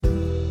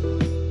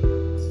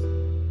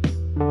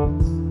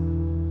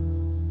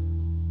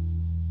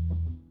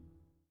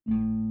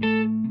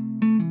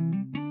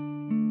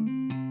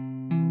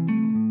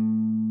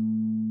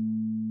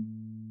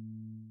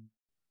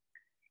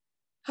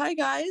Hi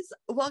guys,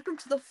 welcome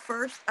to the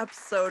first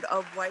episode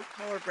of White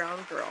Collar Brown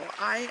Girl.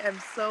 I am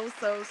so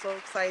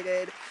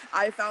excited.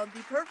 I found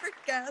the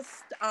perfect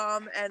guest,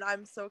 and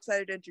I'm so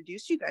excited to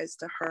introduce you guys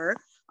to her.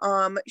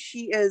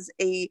 She is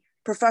a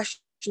professional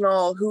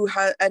who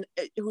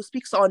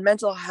speaks on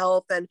mental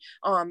health and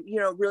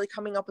really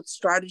coming up with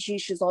strategy.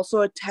 She's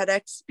also a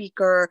TEDx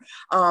speaker.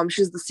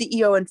 She's the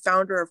CEO and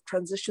founder of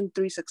Transition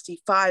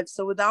 365.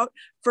 So without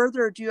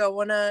further ado, I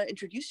want to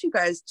introduce you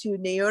guys to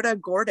Nyota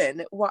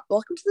Gordon.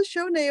 Welcome to the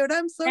show, Nyota.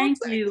 I'm so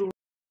excited.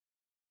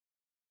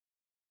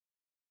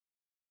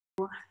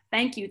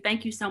 Thank you.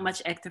 Thank you so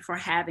much, Ekta, for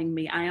having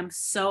me. I am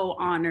so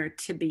honored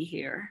to be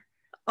here.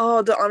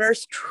 Oh, the honor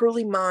is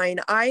truly mine.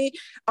 I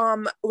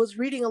was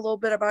reading a little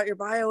bit about your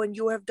bio, and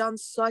you have done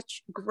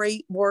such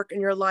great work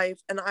in your life.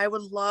 And I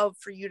would love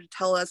for you to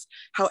tell us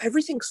how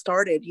everything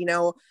started,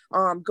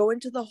 go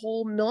into the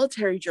whole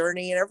military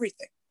journey and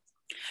everything.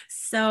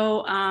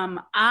 So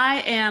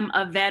I am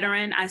a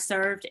veteran. I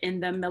served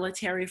in the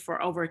military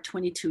for over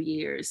 22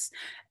 years.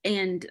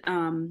 And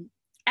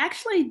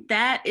actually,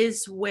 that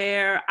is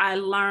where I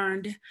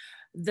learned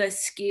the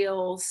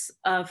skills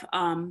of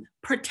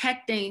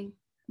protecting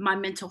my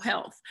mental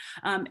health.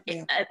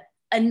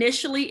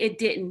 Initially, it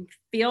didn't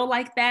feel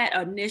like that.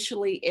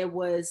 Initially, it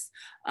was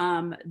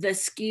the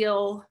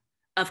skill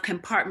of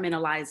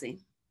compartmentalizing,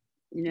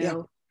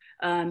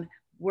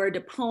 we're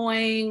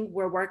deploying,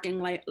 we're working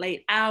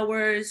late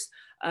hours,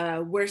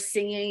 we're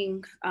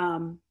seeing,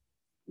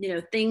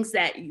 things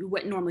that you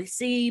wouldn't normally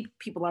see.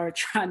 People are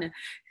trying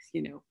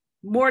to,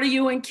 mortar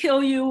you and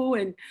kill you.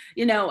 And,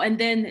 and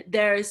then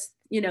there's,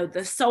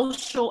 the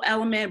social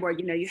element where,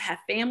 you have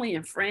family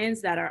and friends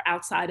that are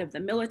outside of the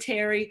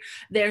military.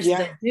 There's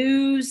the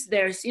news,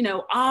 there's,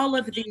 all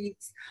of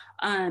these,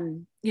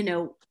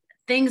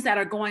 things that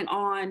are going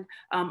on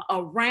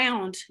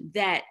around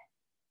that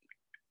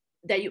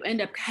you end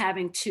up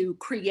having to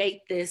create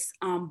this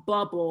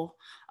bubble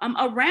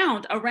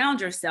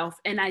around yourself.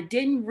 And I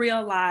didn't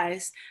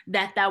realize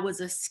that was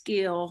a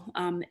skill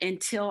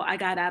until I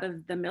got out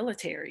of the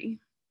military.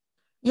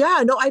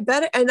 Yeah, no, I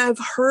bet it. And I've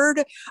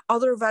heard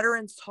other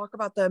veterans talk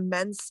about the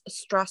immense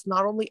stress,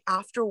 not only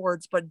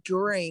afterwards, but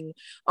during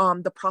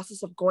the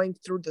process of going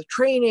through the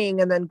training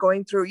and then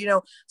going through,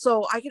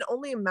 so I can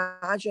only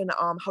imagine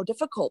how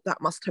difficult that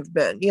must have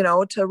been,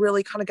 to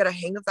really kind of get a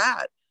hang of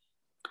that.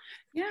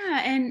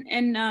 Yeah,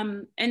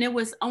 and it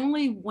was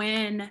only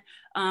when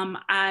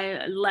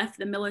I left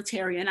the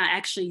military and I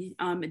actually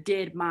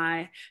did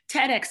my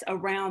TEDx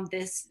around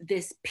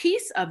this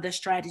piece of the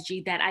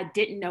strategy that I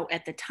didn't know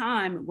at the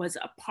time was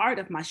a part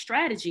of my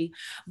strategy,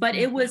 but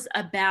it was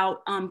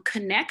about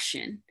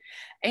connection.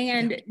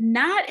 And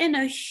not in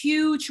a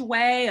huge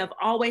way of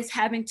always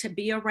having to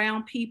be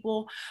around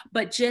people,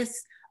 but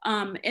just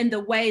in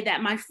the way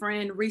that my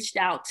friend reached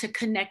out to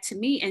connect to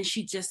me, and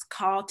she just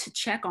called to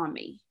check on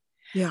me.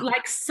 Yeah.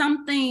 Like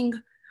something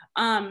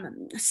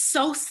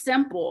so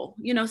simple,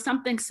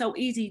 something so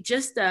easy,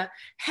 just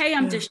hey,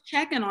 I'm just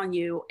checking on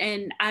you.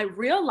 And I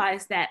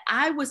realized that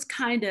I was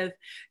kind of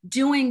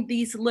doing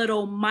these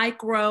little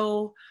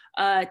micro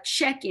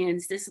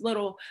check-ins, this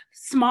little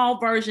small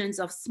versions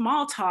of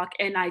small talk.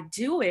 And I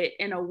do it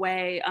in a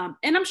way,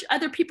 and I'm sure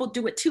other people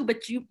do it too,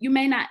 but you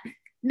may not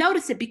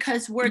notice it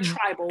because we're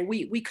tribal.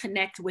 We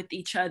connect with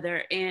each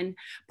other. And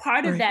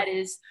part of that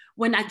is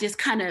when I just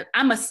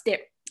I'm a step.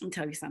 I'll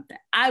tell you something.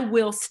 I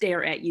will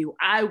stare at you.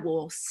 I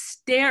will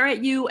stare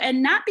at you,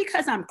 and not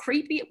because I'm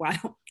creepy.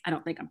 Well, I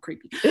don't think I'm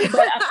creepy,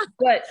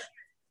 but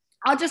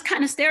I'll just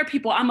kind of stare at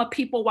people. I'm a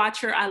people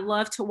watcher. I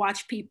love to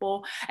watch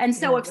people, and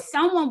so if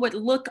someone would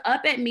look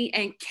up at me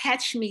and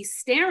catch me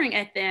staring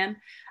at them,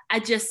 I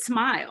just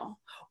smile.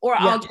 Or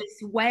I'll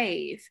just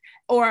wave,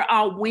 or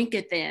I'll wink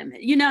at them.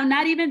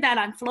 Not even that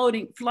I'm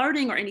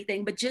flirting or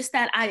anything, but just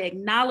that I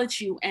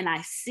acknowledge you and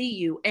I see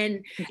you.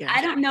 And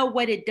I don't know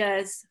what it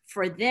does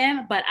for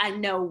them, but I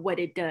know what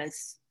it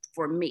does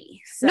for me.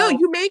 So no,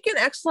 you make an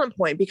excellent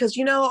point because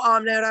Ned,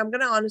 I'm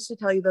gonna honestly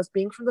tell you this,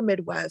 being from the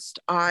Midwest,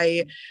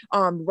 I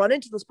run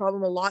into this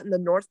problem a lot in the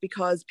North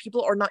because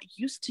people are not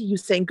used to you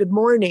saying good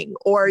morning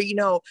or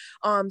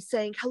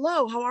saying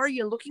hello, how are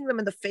you, and looking them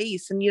in the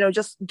face and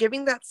just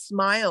giving that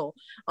smile,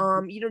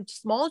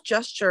 small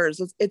gestures.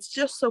 It's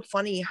just so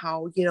funny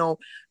how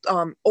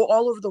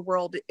all over the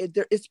world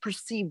it's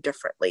perceived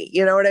differently.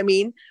 You know what I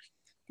mean?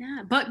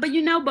 Yeah, but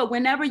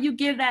whenever you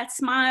give that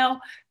smile,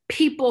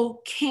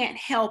 people can't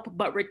help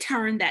but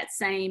return that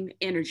same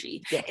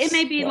energy. Yes, it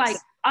may be like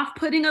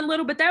off-putting a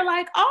little, but they're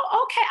like,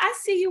 oh, okay, I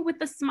see you with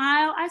the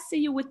smile. I see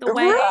you with the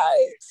wave.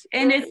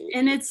 And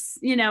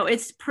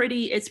it's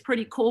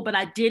pretty cool. But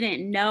I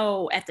didn't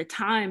know at the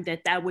time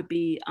that would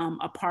be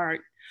a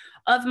part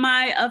of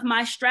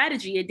my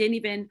strategy. It didn't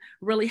even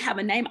really have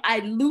a name.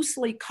 I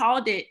loosely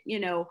called it,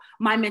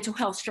 my mental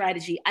health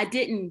strategy. I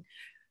didn't,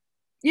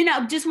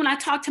 just when I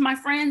talk to my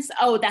friends,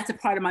 oh, that's a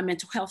part of my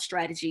mental health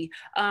strategy.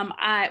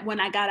 When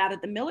I got out of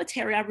the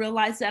military, I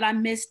realized that I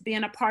missed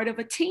being a part of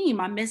a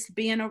team. I missed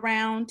being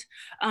around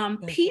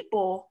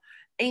people.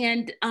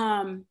 And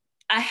I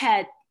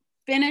had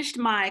finished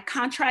my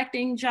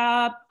contracting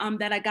job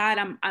that I got.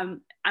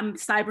 I'm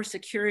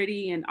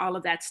cybersecurity and all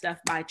of that stuff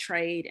by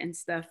trade and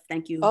stuff.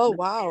 Thank you. Oh,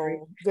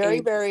 wow. Very,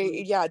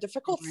 very, yeah,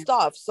 difficult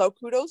stuff. So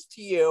kudos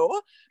to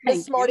you,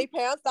 Miss Smarty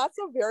Pants. That's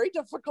a very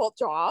difficult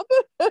job.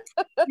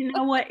 You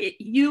know what?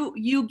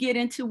 You get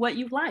into what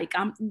you like.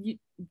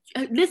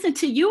 Listen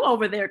to you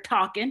over there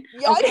talking.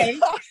 Yeah, okay.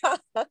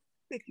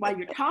 While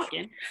you're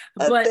talking.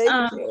 But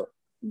thank you.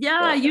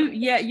 Yeah,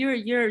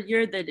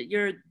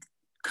 you're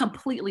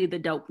completely the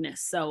dopeness.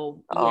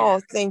 So yeah.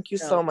 Oh, thank you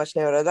so much,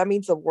 Nora. That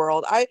means the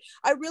world. I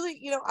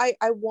really,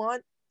 I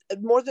want,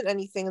 more than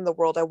anything in the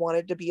world, I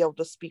wanted to be able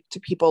to speak to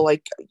people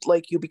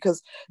like you,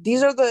 because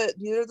these are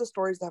the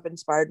stories that have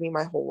inspired me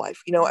my whole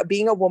life.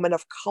 Being a woman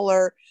of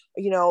color,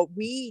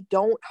 we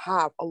don't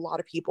have a lot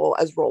of people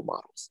as role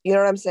models. You know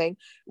what I'm saying?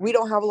 We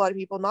don't have a lot of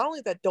people, not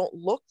only that don't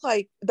look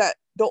like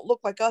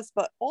us,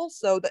 but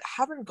also that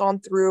haven't gone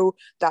through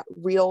that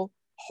real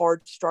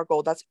hard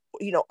struggle that's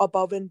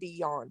above and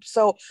beyond.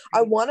 So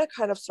I want to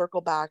kind of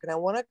circle back, and I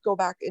want to go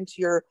back into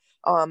your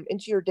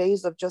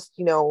days of just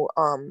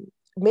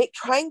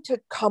trying to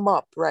come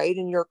up right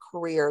in your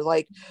career,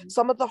 like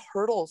some of the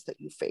hurdles that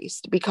you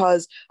faced,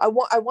 because I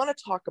want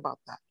to talk about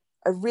that.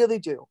 I really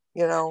do.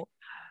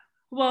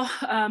 Well,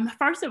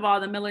 first of all,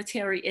 the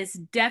military is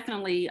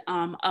definitely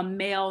a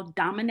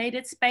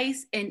male-dominated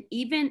space. And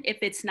even if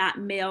it's not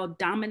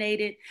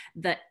male-dominated,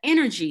 the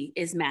energy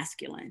is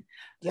masculine.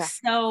 Yeah.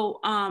 So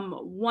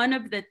one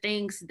of the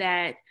things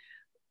that,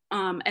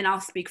 and I'll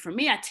speak for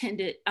me, I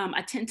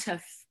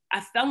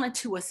fell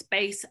into a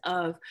space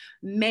of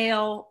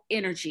male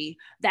energy,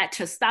 that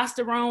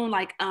testosterone,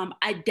 like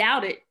I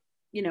doubted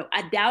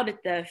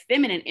the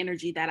feminine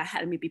energy that I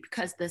had in me,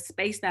 because the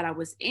space that I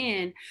was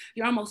in,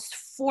 you're almost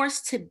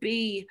forced to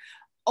be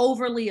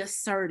overly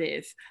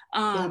assertive.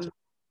 And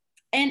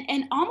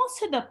almost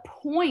to the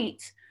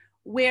point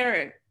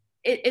where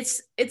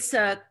it's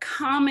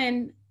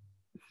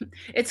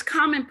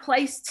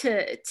commonplace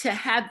to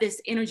have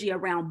this energy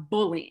around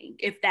bullying,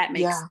 if that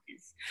makes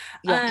sense.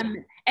 Yeah.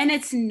 And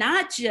it's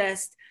not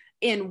just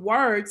in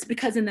words,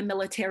 because in the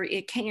military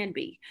it can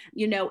be,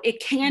 it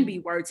can be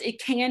words.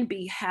 It can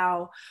be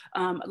how,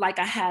 like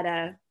I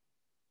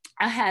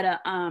had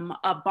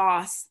a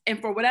boss, and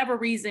for whatever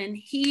reason,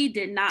 he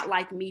did not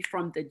like me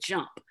from the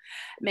jump.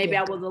 Maybe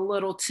I was a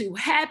little too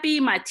happy.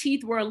 My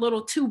teeth were a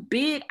little too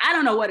big. I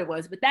don't know what it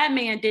was, but that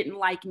man didn't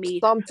like me.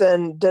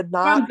 Something did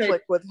not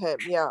click with him.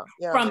 Yeah.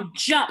 From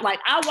jump. Like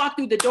I walked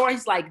through the door,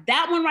 he's like,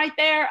 that one right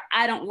there,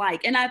 I don't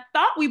like. And I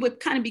thought we would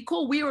kind of be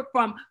cool. We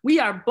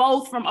are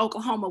both from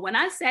Oklahoma. When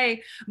I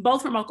say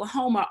both from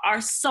Oklahoma, our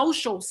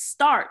socials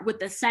start with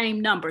the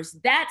same numbers.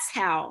 That's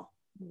how.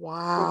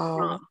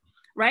 Wow.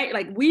 Right?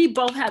 Like we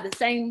both have the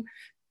same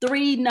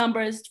 3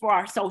 numbers for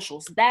our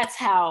socials. That's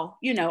how,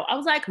 I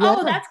was like,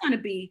 oh, that's going to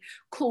be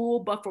cool.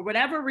 But for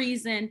whatever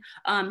reason,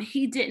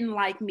 he didn't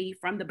like me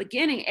from the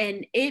beginning.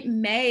 And it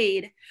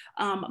made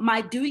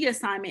my duty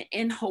assignment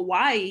in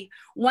Hawaii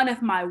one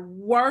of my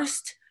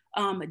worst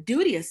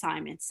duty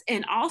assignments.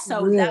 And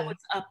also that was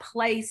a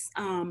place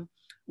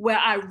where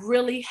I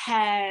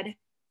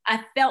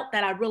felt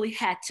that I really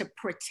had to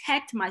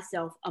protect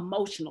myself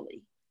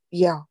emotionally.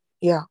 Yeah.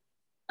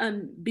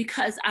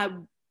 Because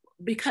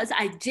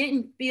I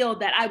didn't feel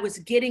that I was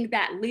getting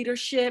that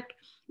leadership,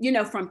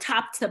 from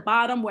top to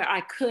bottom, where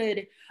I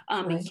could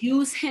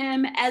use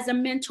him as a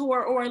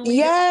mentor or a leader.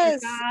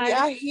 Yes,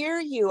 I hear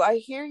you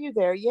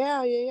there.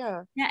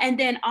 Yeah. And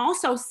then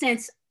also,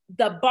 since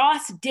the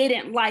boss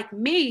didn't like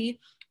me,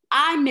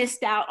 I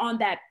missed out on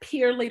that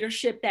peer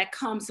leadership that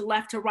comes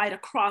left to right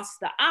across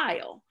the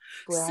aisle.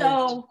 Right.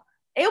 So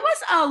it was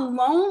a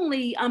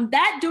lonely,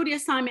 that duty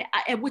assignment,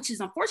 which is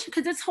unfortunate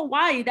because it's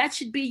Hawaii. That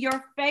should be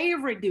your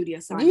favorite duty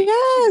assignment.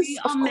 Yes,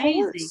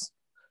 amazing. Of course.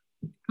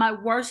 My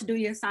worst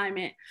duty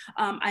assignment.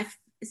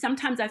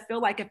 Sometimes I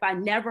feel like if I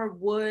never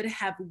would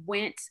have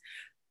went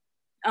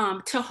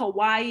to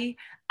Hawaii,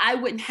 I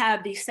wouldn't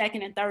have the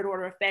second and third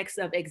order effects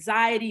of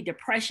anxiety,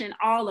 depression,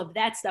 all of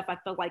that stuff. I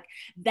felt like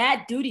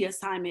that duty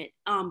assignment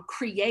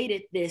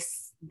created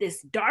this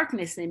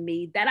darkness in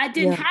me that I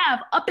didn't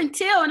have up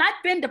until, and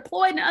I've been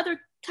deployed in other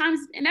times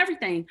and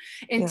everything,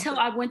 until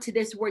I went to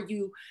this where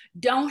you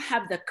don't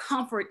have the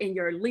comfort in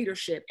your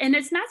leadership. And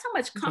it's not so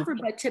much comfort,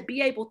 but to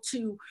be able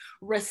to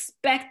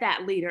respect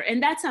that leader.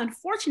 And that's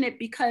unfortunate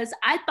because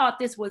I thought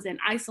this was an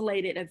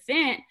isolated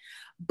event,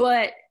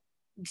 but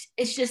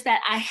it's just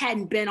that I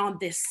hadn't been on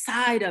this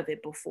side of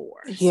it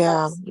before.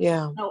 So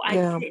I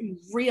didn't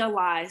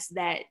realize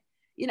that,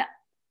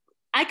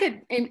 I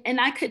could, and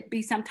I could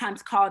be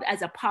sometimes called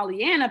as a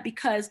Pollyanna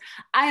because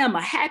I am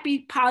a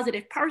happy,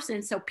 positive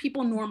person. So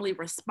people normally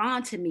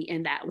respond to me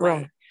in that way.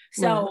 Right.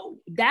 So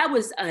that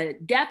was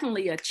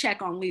definitely a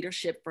check on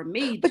leadership for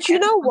me. But you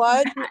know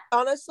what?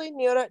 Honestly,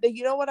 Nora,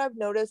 you know what I've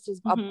noticed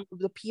is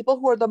the people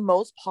who are the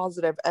most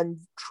positive and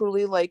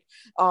truly like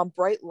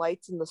bright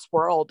lights in this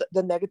world,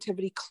 the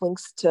negativity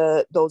clings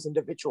to those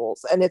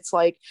individuals. And it's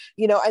like,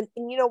 and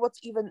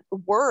what's even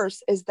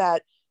worse is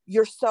that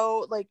you're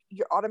so like,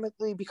 you're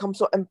automatically become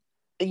so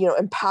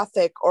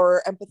empathic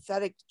or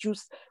empathetic to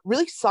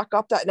really suck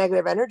up that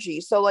negative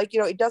energy. So like,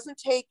 it doesn't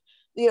take,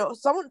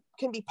 someone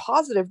can be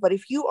positive, but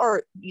if you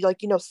are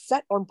like,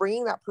 set on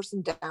bringing that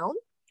person down,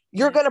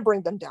 you're going to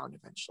bring them down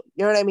eventually.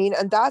 You know what I mean?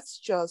 And that's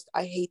just,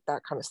 I hate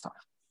that kind of stuff.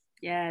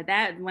 Yeah,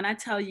 that when I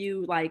tell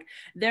you, like,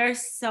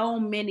 there's so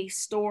many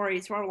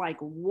stories where like,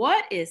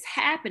 what is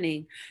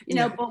happening?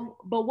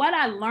 But what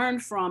I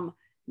learned from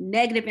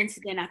negative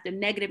incident after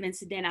negative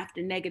incident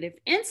after negative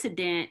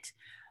incident,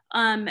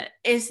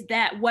 is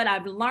that what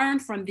I've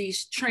learned from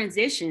these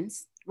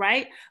transitions,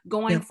 right?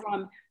 Going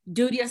from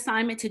duty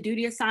assignment to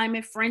duty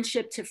assignment,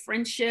 friendship to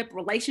friendship,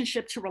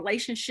 relationship to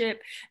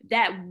relationship,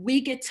 that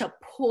we get to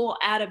pull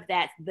out of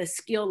that the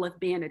skill of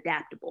being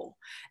adaptable.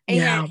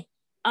 And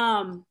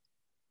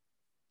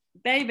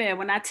baby,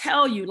 when I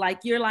tell you, like,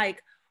 you're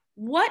like,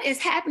 what is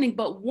happening?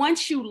 But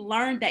once you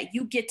learn that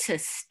you get to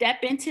step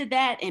into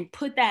that and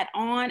put that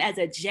on as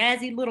a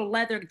jazzy little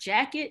leather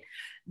jacket,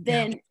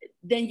 then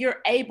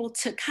you're able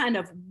to kind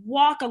of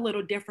walk a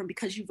little different,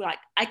 because you like,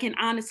 I can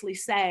honestly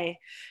say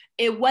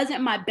it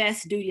wasn't my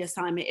best duty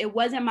assignment. It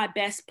wasn't my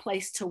best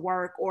place to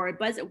work, or it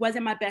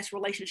wasn't my best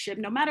relationship.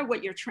 No matter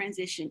what your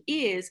transition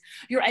is,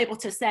 you're able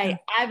to say,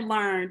 I've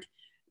learned,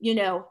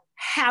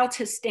 how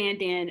to stand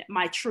in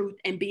my truth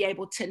and be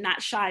able to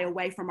not shy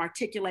away from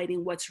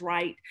articulating what's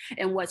right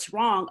and what's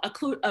wrong,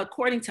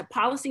 according to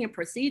policy and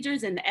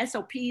procedures and the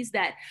SOPs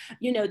that,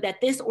 that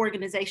this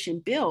organization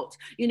built,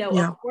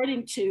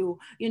 according to,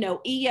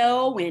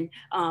 EO and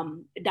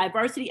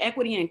diversity,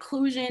 equity, and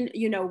inclusion,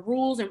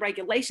 rules and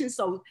regulations.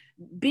 So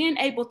being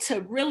able to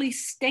really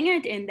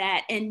stand in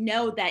that and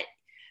know that,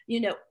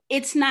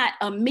 it's not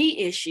a me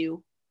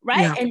issue.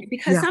 Right. Yeah. And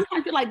because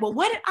sometimes you're like, well,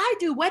 what did I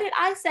do? What did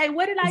I say?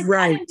 What did I say?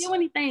 I didn't do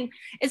anything.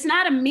 It's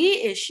not a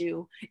me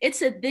issue.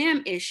 It's a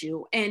them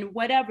issue. And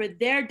whatever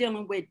they're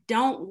dealing with,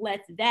 don't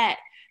let that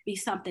be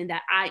something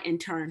that I in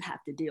turn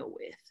have to deal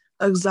with.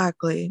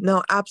 Exactly.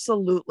 No,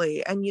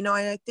 absolutely. And,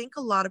 I think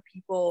a lot of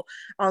people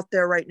out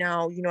there right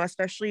now,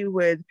 especially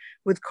with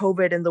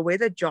COVID and the way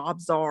that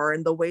jobs are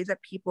and the way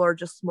that people are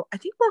just, I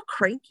think we're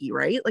cranky,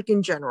 right? Like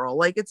in general,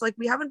 like, it's like,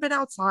 we haven't been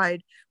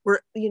outside. We're,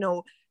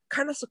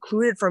 kind of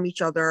secluded from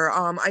each other.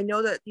 I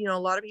know that, a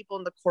lot of people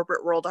in the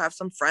corporate world, I have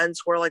some friends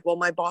who are like, well,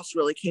 my boss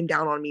really came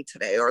down on me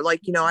today. Or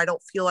like, I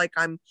don't feel like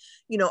I'm,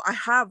 I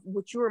have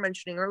what you were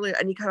mentioning earlier,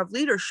 any kind of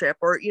leadership,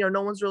 or,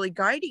 no one's really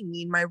guiding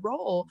me in my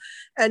role.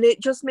 And it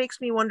just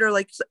makes me wonder,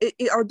 like,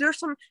 are there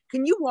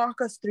can you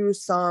walk us through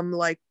some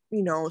like,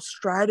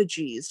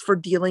 strategies for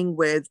dealing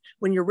with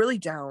when you're really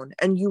down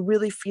and you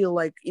really feel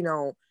like,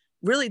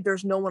 really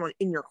there's no one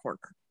in your corner,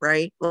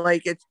 right?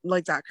 Like, it's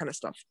like that kind of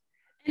stuff.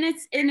 And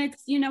it's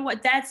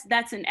what,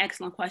 that's an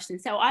excellent question.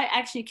 So I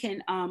actually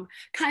can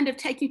kind of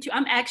take you to,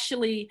 I'm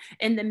actually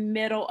in the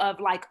middle of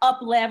like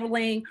up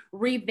leveling,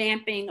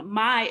 revamping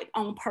my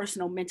own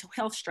personal mental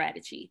health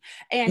strategy.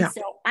 And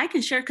so I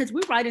can share, because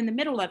we're right in the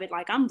middle of it.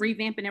 Like, I'm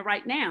revamping it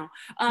right now.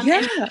 And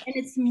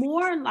it's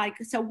more like,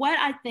 so what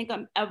I think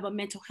of a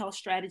mental health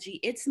strategy,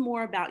 it's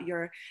more about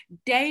your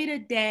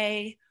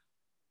day-to-day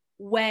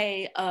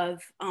way of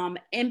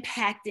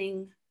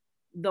impacting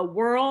the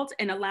world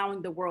and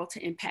allowing the world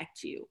to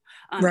impact you.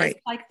 It's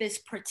like this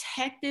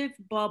protective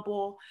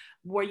bubble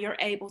where you're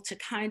able to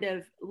kind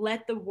of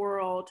let the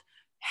world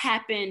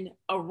happen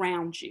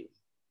around you.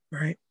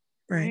 Right.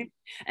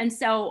 And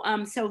so,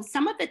 so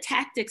some of the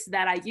tactics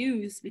that I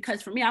use,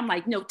 because for me, I'm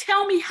like, no,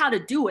 tell me how to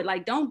do it.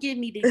 Like, don't give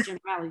me these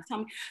generalities. Tell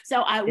me.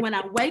 So when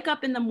I wake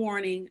up in the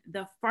morning,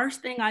 the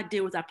first thing I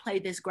do is I play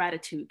this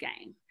gratitude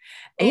game.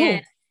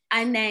 And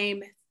I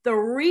name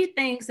 3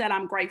 things that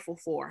I'm grateful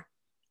for,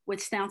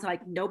 which sounds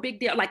like no big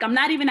deal. Like, I'm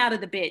not even out of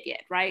the bed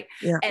yet, right?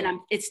 And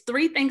it's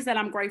 3 things that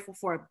I'm grateful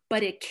for,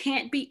 but it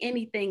can't be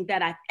anything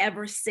that I've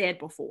ever said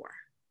before.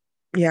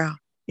 Yeah.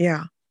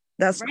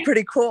 That's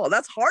pretty cool.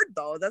 That's hard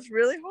though. That's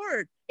really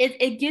hard.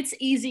 It gets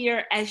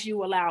easier as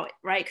you allow it,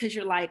 right? Because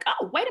you're like,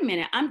 oh, wait a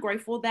minute. I'm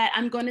grateful that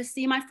I'm going to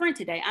see my friend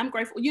today. I'm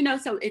grateful,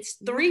 so it's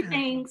 3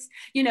 things,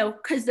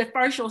 because the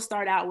first you'll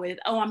start out with,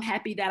 oh, I'm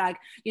happy that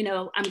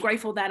I'm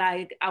grateful that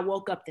I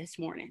woke up this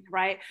morning,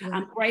 right?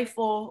 I'm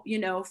grateful,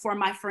 for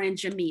my friend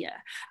Jamia.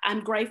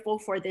 I'm grateful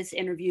for this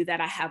interview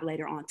that I have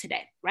later on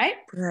today, right?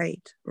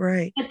 Right.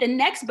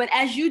 But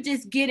as you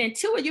just get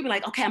into it, you'll be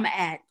like, okay, I'm going to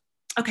add.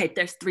 Okay,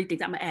 there's 3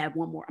 things. I'm gonna add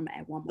one more.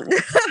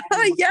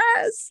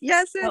 Yes.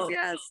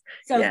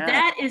 So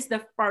that is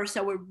the first.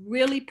 So it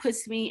really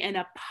puts me in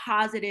a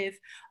positive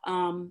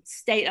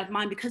state of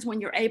mind, because when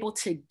you're able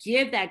to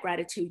give that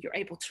gratitude, you're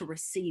able to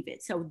receive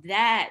it. So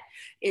that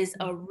is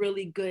a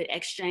really good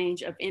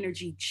exchange of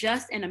energy,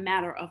 just in a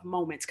matter of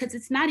moments, because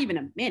it's not even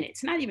a minute.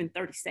 It's not even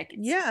 30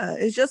 seconds. Yeah,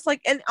 it's just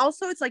like, and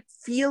also it's like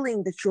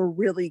feeling that you're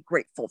really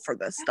grateful for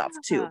this stuff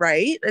too,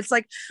 right? It's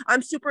like,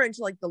 I'm super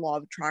into like the law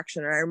of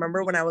attraction. And I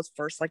remember when I was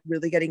first like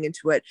really getting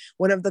into it,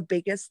 one of the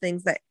biggest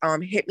things that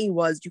hit me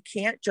was, you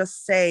can't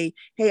just say,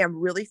 hey, I'm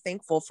really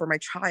thankful for my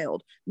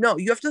child. No,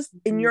 you have to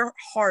in your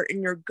heart,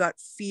 in your gut,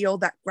 feel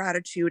that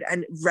gratitude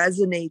and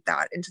resonate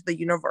that into the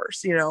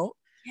universe,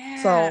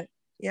 So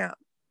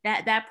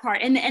That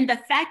part, and the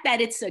fact that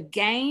it's a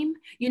game,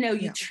 you know,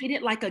 you Yeah. treat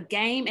it like a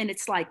game and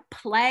it's like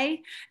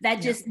play, that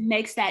Yeah. just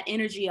makes that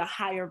energy a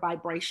higher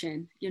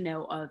vibration, you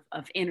know,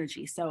 of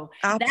energy. So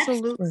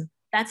Absolutely.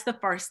 that's the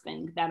first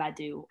thing that I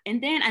do.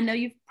 And then I know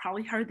you've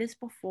probably heard this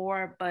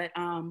before, but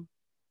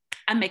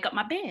I make up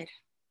my bed.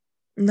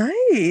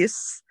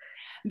 Nice.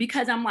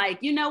 Because I'm like,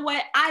 you know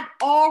what, I've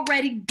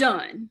already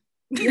done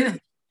Yeah.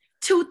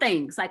 two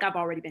things. Like, I've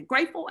already been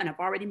grateful and I've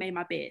already made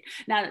my bed.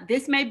 Now,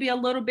 this may be a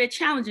little bit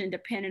challenging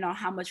depending on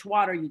how much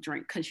water you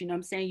drink, because, you know what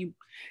I'm saying,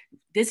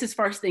 this is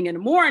first thing in the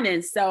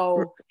morning,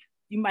 so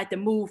you might have to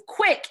move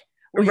quick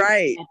when you're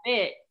Right. in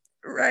bed.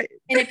 Right.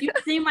 And if you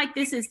seem like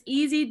this is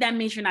easy, that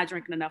means you're not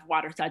drinking enough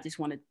water. So I just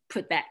want to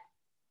put that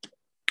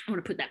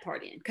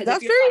part in.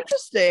 That's very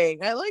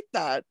interesting. I like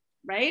that.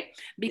 Right?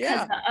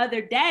 Because the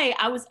other day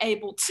I was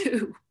able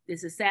to,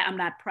 this is sad, I'm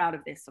not proud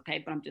of this, okay,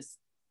 but I'm just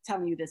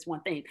telling you this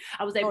one thing.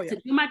 I was able to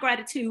do my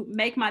gratitude,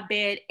 make my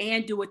bed,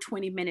 and do a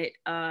 20-minute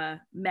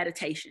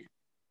meditation.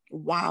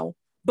 Wow.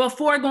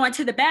 Before going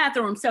to the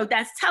bathroom. So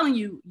that's telling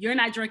you you're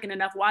not drinking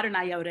enough water,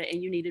 Nyota,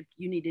 and you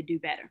need to do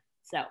better.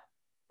 So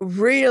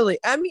really,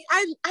 I mean,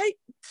 I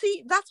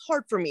see, that's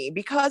hard for me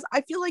because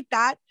I feel like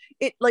that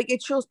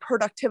it shows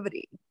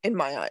productivity in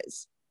my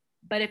eyes.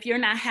 But if you're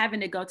not having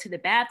to go to the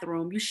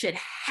bathroom, you should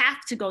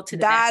have to go to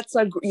the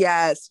bathroom.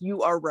 Yes,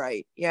 you are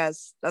right.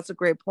 Yes, that's a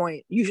great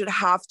point. You should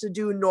have to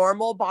do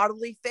normal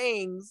bodily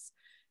things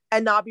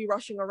and not be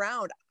rushing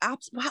around. I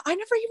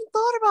never even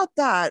thought about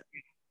that.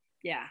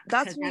 Yeah,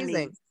 that's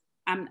amazing.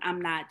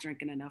 I'm not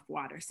drinking enough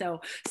water.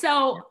 So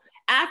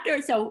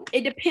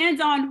it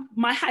depends on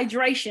my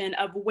hydration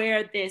of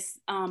where this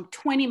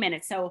 20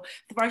 minutes. So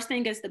the first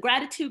thing is the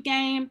gratitude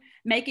game,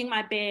 making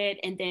my bed,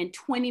 and then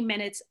 20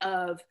 minutes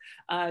of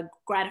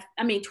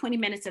 20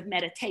 minutes of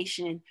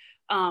meditation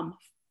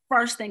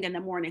first thing in the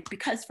morning.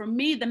 Because for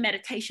me, the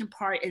meditation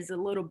part is a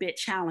little bit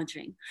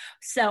challenging.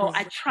 So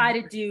I try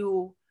to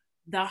do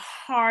the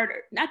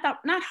harder,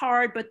 not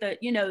hard, but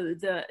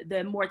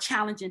the more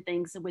challenging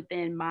things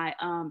within my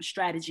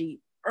strategy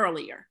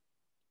earlier.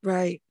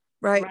 Right.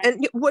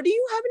 And what do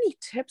you have any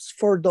tips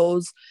for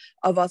those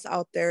of us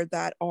out there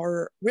that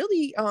are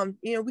really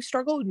we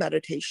struggle with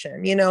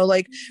meditation,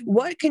 like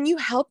what can you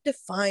help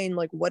define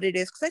like what it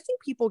is? Because I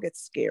think people get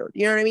scared,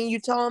 you know what I mean? You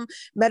tell them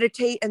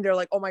meditate and they're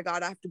like, oh my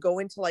God, I have to go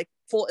into like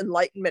full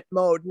enlightenment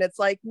mode, and it's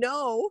like,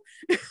 no.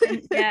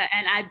 And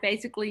I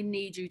basically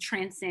need you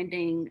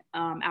transcending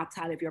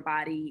outside of your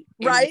body,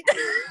 right?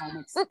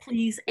 Moments,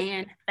 please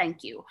and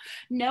thank you.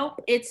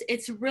 Nope,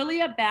 it's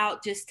really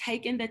about just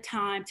taking the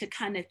time to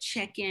kind of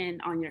check in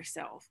on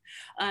yourself,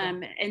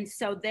 and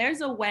so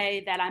there's a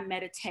way that I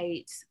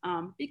meditate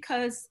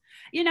because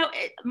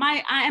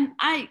I am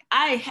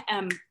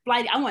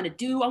like, I want to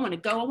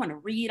go, I want to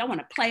read, I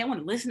want to play, I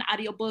want to listen to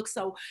audiobooks.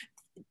 So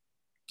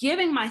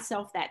giving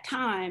myself that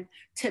time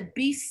to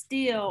be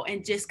still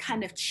and just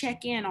kind of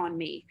check in on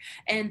me.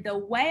 And the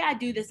way I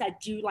do this, I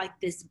do like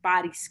this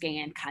body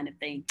scan kind of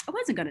thing. I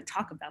wasn't going to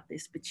talk about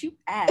this, but you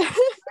asked.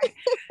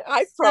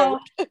 Right?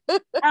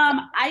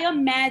 I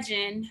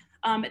imagine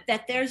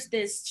that there's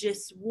this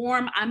just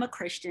warm, I'm a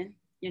Christian,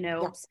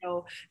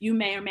 so you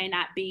may or may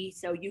not be,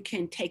 so you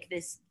can take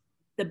this,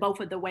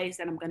 both of the ways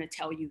that I'm going to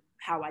tell you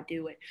how I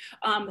do it.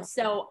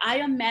 So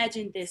I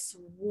imagine this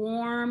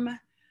warm,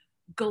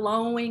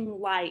 glowing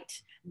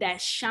light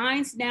that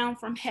shines down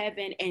from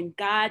heaven, and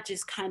God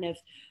just kind of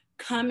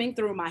coming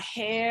through my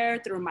hair,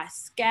 through my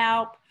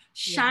scalp,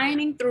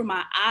 shining through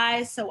my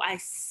eyes, so I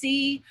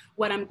see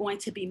what I'm going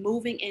to be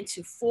moving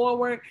into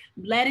forward,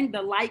 letting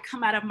the light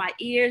come out of my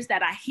ears,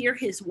 that I hear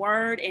his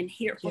word and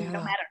hear from no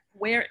matter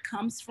where it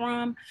comes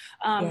from,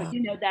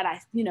 that I,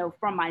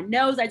 from my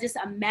nose, I just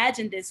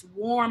imagine this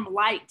warm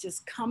light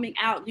just coming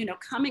out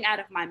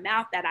of my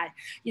mouth, that I,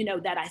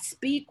 that I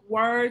speak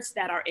words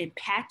that are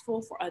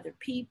impactful for other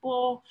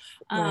people,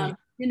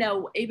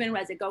 even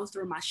as it goes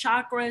through my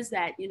chakras,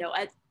 that,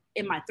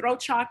 in my throat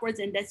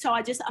chakras. And so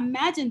I just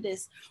imagine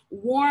this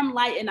warm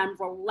light, and I'm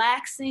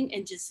relaxing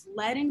and just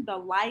letting the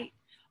light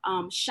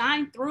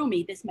shine through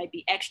me. This may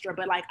be extra,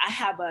 but like, I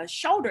have a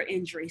shoulder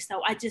injury.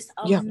 So I just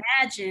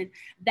imagine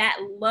that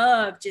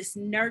love just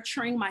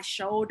nurturing my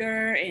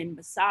shoulder and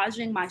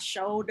massaging my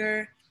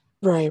shoulder.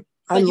 Right.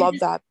 I love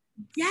that.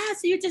 Yeah,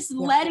 so you're just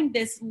letting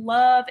this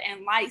love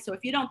and light. So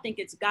if you don't think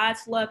it's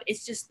God's love,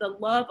 it's just the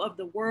love of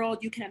the world.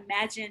 You can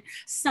imagine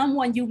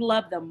someone you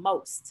love the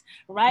most,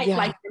 right? Yeah.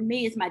 Like for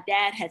me, it's my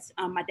dad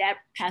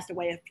passed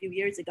away a few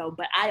years ago,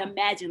 but I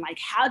imagine like,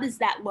 how does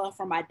that love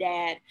for my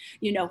dad,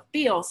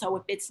 feel? So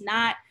if it's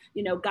not,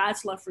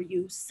 God's love for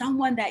you,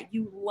 someone that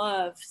you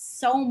love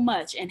so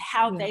much and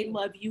how they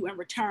love you in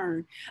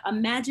return,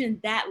 imagine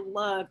that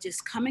love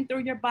just coming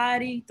through your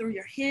body, through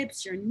your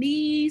hips, your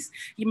knees,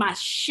 my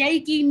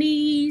shaky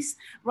knees,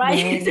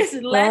 right? Just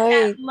let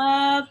that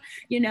love,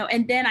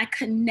 and then I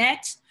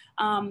connect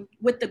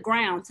with the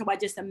ground. So I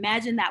just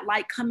imagine that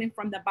light coming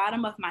from the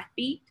bottom of my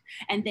feet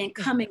and then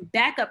coming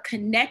back up,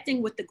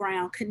 connecting with the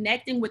ground,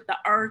 connecting with the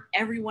earth,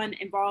 everyone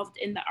involved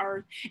in the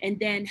earth, and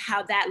then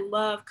how that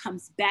love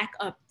comes back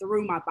up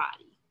through my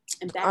body.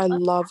 and back I up.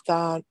 love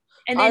that.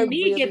 And I then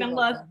me really giving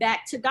love love that.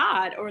 back to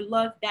God, or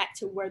love back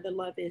to where the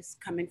love is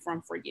coming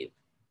from for you.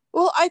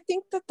 Well, I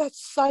think that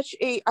that's such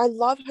a, I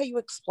love how you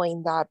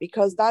explain that,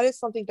 because that is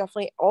something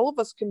definitely all of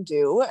us can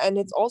do. And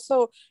it's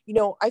also,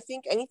 I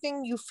think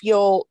anything you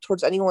feel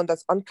towards anyone,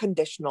 that's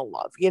unconditional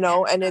love,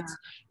 Yeah. and it's,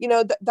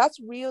 that's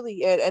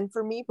really it. And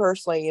for me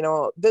personally,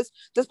 this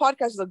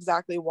podcast is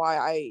exactly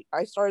why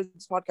I started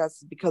this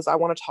podcast, because I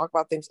want to talk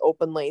about things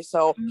openly.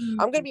 So I'm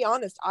going to be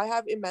honest, I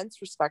have immense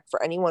respect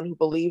for anyone who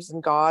believes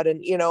in God.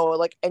 And,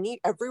 like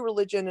every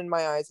religion in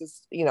my eyes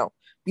is,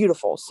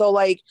 beautiful. So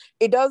like,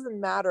 it doesn't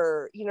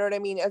matter, you know what I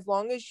mean? As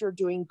long as you're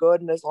doing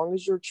good and as long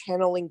as you're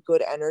channeling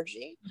good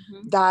energy,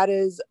 that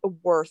is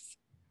worth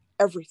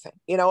everything,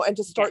 and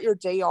to start your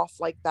day off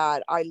like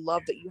that, I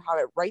love that you have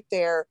it right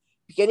there,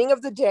 beginning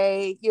of the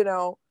day,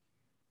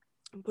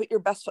 put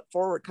your best foot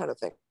forward kind of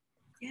thing.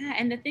 Yeah,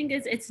 and the thing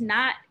is,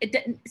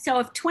 so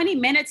if 20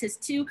 minutes is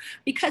too,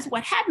 because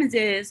what happens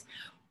is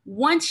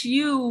once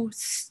you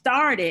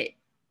start it,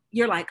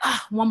 you're like,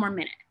 oh, one more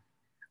minute.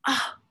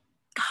 Oh,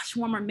 gosh,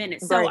 one more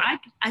minute. So Right.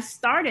 I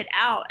started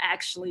out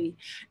actually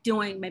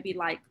doing maybe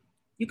like,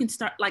 you can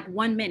start like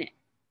 1 minute,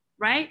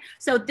 right?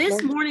 So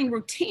this morning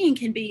routine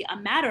can be a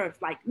matter of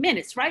like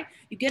minutes, right?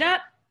 You get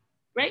up,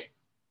 right?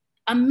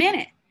 A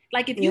minute.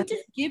 Like if you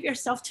just give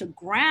yourself to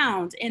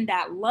ground in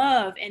that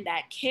love and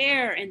that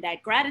care and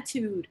that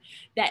gratitude,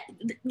 that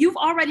you've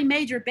already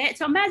made your bed.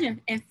 So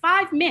imagine in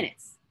 5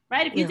 minutes,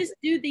 right? If you just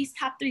do these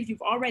top threes,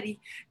 you've already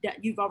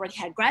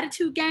had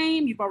gratitude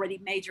game, you've already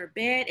made your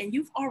bed, and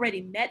you've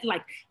already met,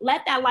 like,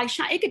 let that light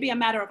shine. It could be a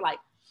matter of like,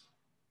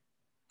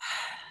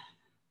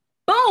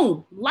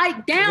 boom,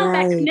 light down,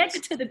 back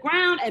connected to the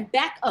ground and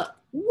back up.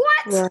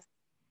 What? Right.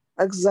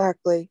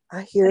 Exactly.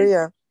 I hear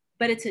you.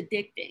 But it's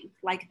addicting.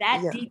 Like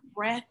that deep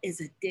breath is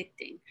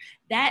addicting.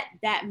 That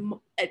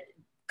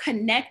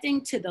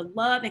connecting to the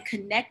love and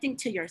connecting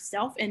to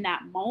yourself in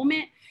that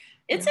moment,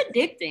 it's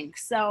addicting.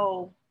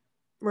 So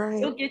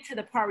you'll get to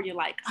the part where you're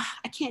like, oh,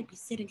 I can't be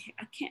sitting here.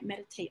 I can't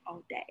meditate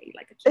all day.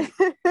 Like I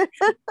can't.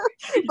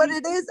 But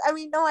it is, I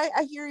mean, no, I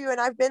hear you.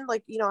 And I've been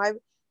like, I've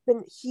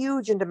been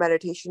huge into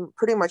meditation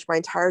pretty much my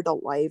entire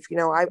adult life.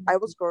 I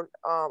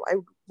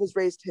was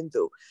raised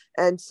Hindu.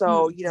 And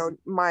so,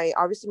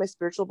 obviously my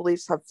spiritual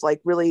beliefs have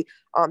like really,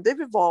 they've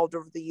evolved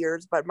over the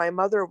years, but my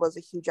mother was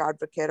a huge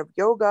advocate of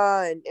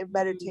yoga and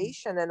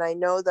meditation. And I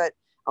know that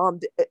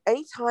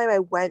anytime I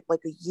went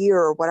like a year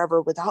or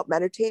whatever without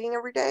meditating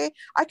every day,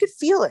 I could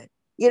feel it.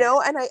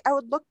 And I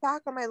would look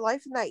back on my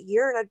life in that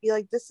year and I'd be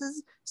like, this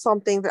is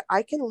something that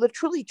I can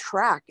literally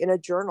track in a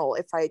journal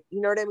if I, you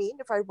know what I mean?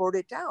 If I wrote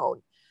it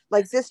down.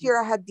 Like this year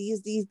I had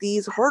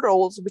these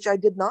hurdles, which I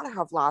did not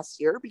have last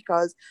year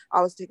because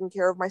I was taking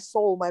care of my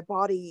soul, my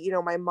body,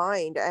 my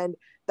mind. And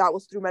that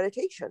was through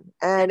meditation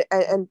and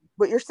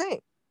what you're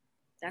saying.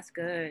 That's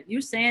good.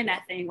 You're saying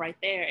that thing right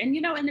there. And,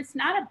 and it's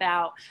not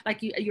about, like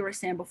you were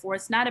saying before,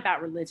 it's not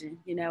about religion,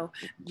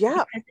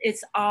 Yeah.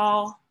 It's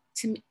all,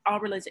 to me, all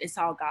religion, it's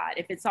all God.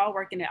 If it's all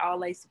working, it all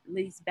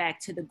leads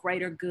back to the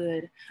greater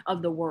good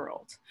of the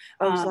world.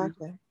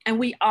 Exactly. And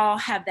we all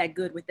have that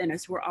good within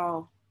us. We're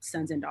all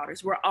sons and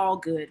daughters. We're all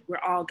good. We're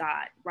all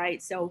God,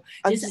 right? So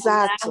just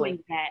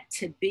allowing that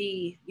to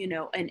be,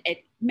 and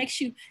it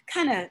makes you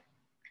kind of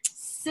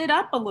sit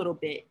up a little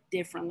bit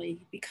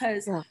differently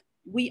because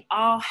we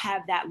all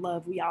have that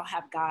love. We all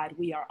have God.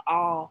 We are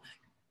all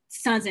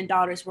sons and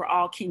daughters. We're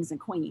all kings and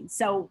queens.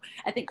 So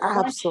I think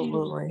once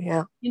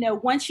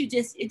you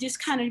just, it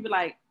just kind of be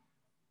like,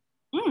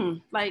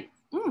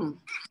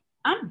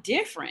 I'm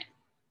different.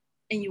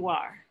 And you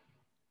are.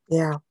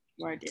 Yeah.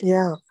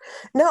 Yeah.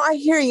 No, I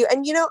hear you.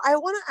 And, I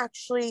want to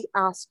actually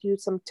ask you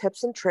some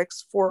tips and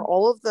tricks for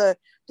all of the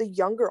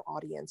younger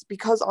audience,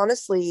 because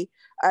honestly,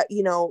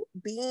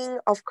 being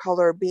of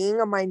color, being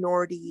a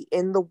minority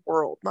in the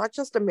world, not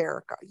just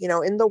America,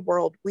 in the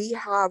world, we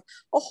have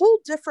a whole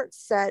different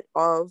set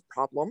of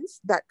problems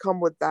that come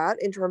with that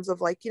in terms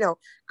of like,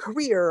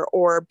 career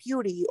or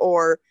beauty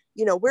or,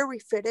 where we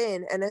fit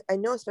in. And I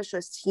know, especially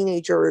as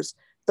teenagers,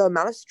 the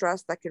amount of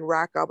stress that can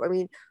rack up. I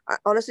mean,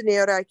 honestly,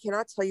 Naoda, I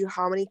cannot tell you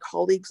how many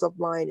colleagues of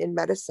mine in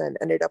medicine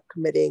ended up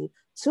committing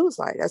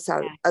suicide, as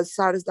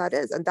sad as that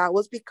is. And that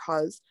was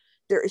because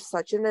there is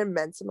such an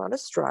immense amount of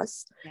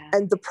stress.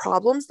 And the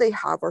problems they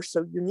have are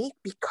so unique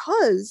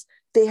because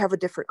they have a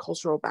different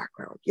cultural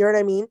background. You know what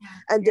I mean?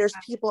 And there's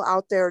people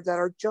out there that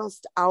are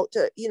just out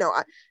to,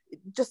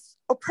 just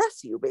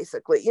oppress you,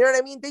 basically. You know what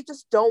I mean? They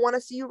just don't want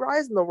to see you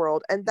rise in the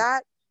world. And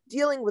that,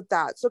 dealing with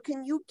that. So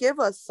can you give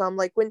us some,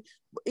 like, when,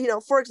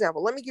 for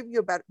example, let me give you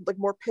a better, like,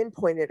 more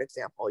pinpointed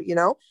example.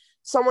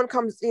 Someone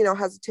comes,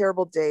 has a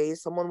terrible day,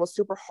 someone was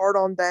super hard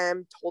on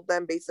them, told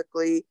them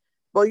basically,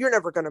 well, you're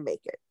never going to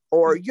make it,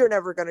 or you're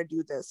never going to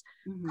do this.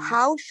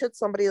 How should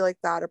somebody like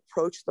that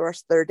approach the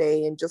rest of their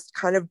day and just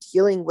kind of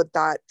dealing with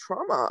that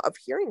trauma of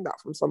hearing that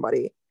from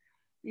somebody?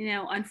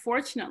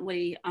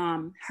 Unfortunately,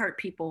 hurt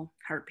people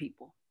hurt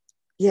people.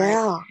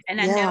 Yeah. Right? And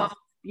I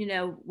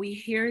know, we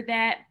hear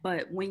that,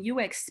 but when you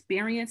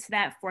experience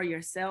that for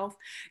yourself,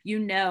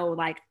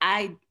 like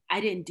I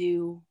didn't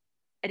do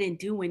didn't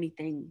do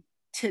anything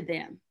to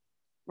them,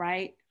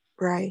 right?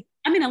 Right.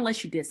 I mean,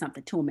 unless you did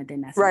something to them, and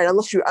then that's right.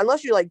 Unless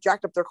you like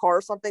jacked up their car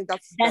or something,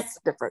 that's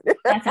different.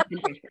 That's something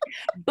different.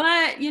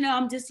 But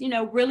I'm just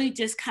really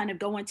just kind of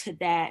going to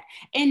that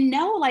and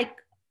know, like,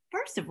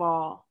 first of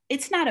all,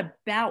 it's not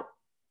about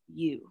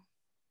you.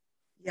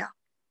 Yeah.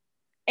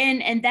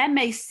 And that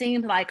may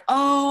seem like,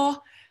 oh,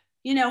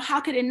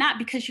 how could it not?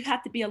 Because you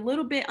have to be a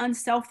little bit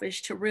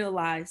unselfish to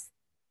realize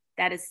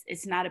that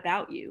it's not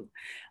about you.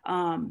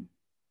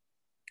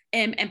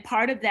 And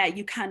part of that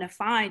you kind of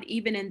find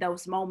even in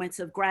those moments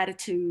of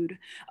gratitude,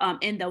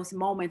 in those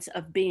moments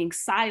of being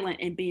silent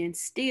and being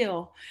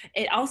still,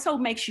 it also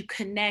makes you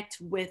connect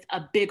with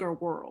a bigger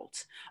world,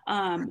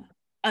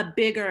 a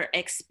bigger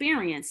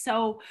experience.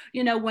 So,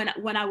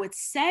 when I would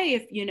say,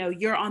 if,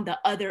 you're on the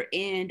other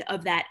end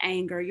of that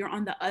anger, you're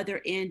on the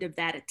other end of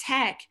that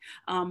attack.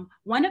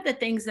 One of the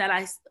things that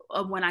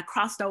when I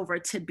crossed over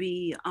to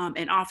be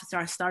an officer,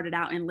 I started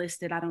out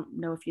enlisted. I don't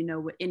know if you know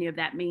what any of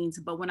that means,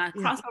 but when I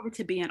crossed over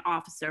to be an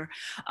officer,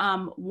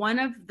 one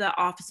of the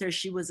officers,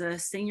 she was a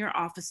senior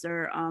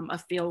officer, a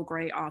field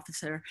grade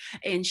officer,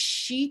 and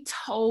she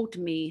told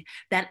me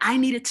that I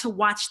needed to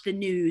watch the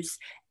news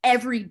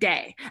every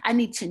day. I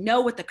need to know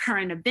what the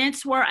current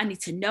events were. I need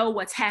to know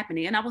what's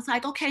happening. And I was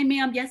like, okay,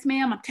 ma'am. Yes,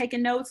 ma'am. I'm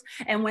taking notes.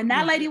 And when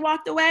that lady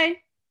walked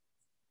away,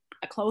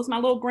 I closed my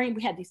little green,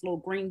 we had these little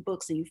green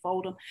books and you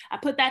fold them. I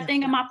put that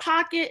thing in my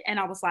pocket and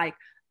I was like,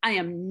 I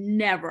am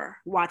never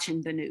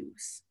watching the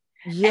news.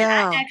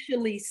 Yeah. And I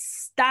actually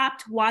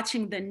stopped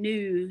watching the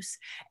news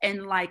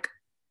in like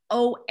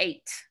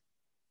 2008.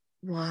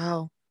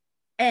 Wow.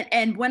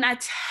 And when I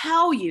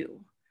tell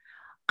you,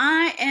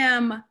 I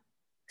am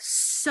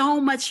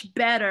so much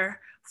better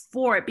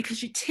for it,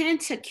 because you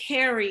tend to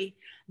carry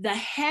the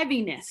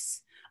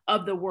heaviness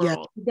of the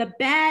world, the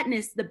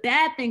badness, the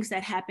bad things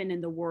that happen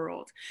in the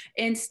world,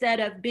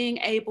 instead of being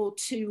able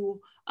to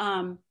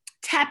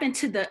tap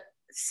into the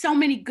so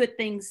many good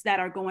things that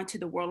are going to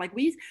the world. Like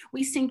we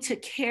seem to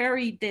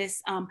carry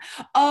this,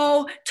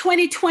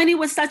 2020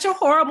 was such a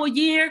horrible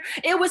year.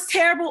 It was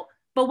terrible.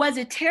 But was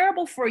it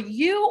terrible for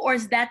you, or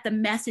is that the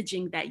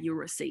messaging that you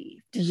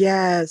received?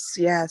 Yes.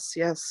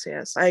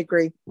 I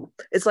agree.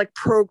 It's like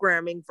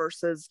programming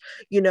versus,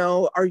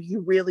 are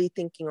you really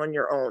thinking on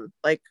your own?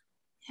 Like,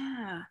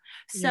 yeah.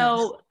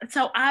 So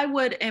I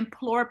would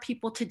implore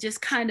people to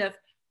just kind of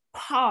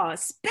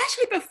pause,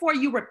 especially before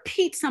you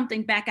repeat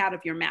something back out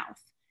of your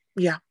mouth.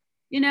 Yeah.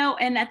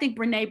 And I think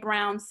Brene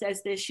Brown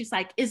says this. She's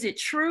like, is it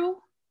true?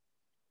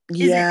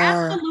 Yeah. Is it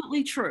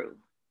absolutely true?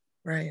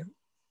 Right.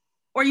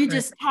 Or you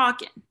just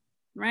talking,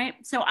 right?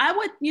 So I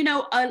would,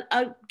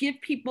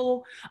 give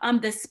people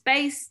the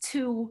space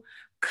to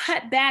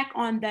cut back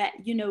on that,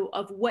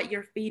 of what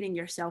you're feeding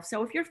yourself.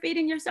 So if you're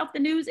feeding yourself the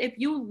news, if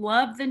you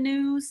love the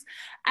news,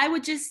 I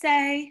would just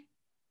say,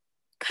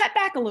 cut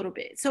back a little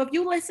bit. So if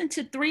you listen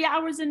to 3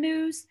 hours of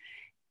news,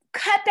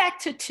 cut back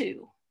to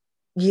 2.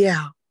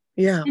 Yeah.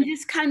 And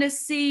just kind of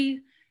see,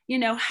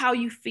 how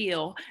you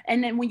feel.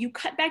 And then when you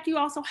cut back, you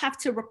also have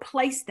to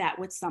replace that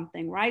with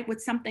something, right?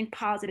 With something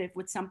positive,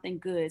 with something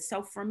good.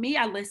 So for me,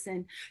 I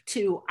listen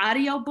to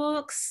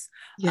audiobooks.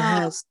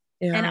 Yes.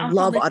 And I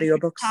love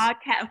audiobooks.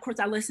 Of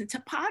course, I listen to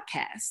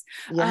podcasts.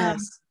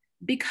 Yes.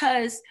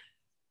 Because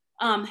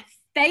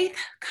faith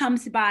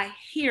comes by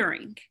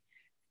hearing.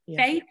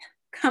 Faith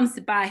comes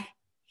by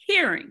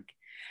hearing.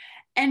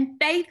 And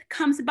faith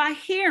comes by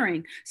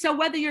hearing. So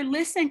whether you're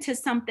listening to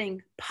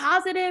something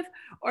positive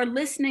or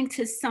listening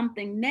to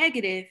something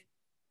negative,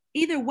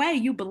 either way,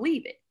 you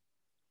believe it.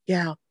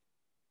 Yeah,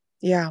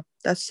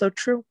 that's so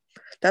true.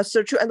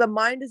 And the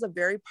mind is a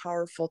very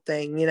powerful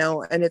thing,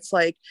 and it's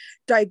like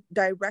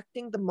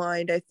directing the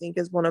mind, I think,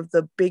 is one of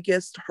the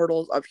biggest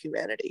hurdles of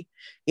humanity.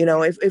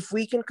 If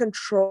we can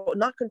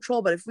not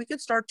control, but if we could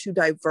start to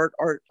divert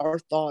our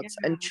thoughts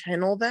and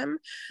channel them,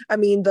 I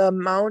mean, the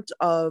amount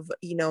of,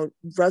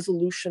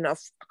 resolution of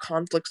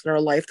conflicts in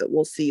our life that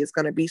we'll see is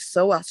going to be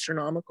so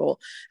astronomical.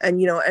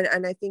 And,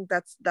 and I think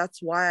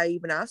that's why I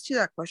even asked you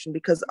that question,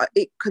 because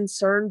it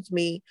concerns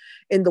me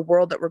in the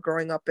world that we're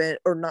growing up in,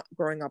 or not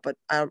growing up, but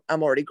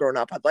I'm already grown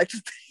up, I'd like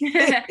to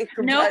think.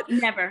 No,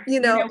 never.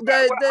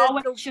 We're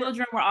always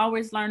children. We're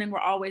always learning. We're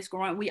always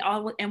growing. We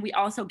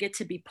also get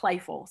to be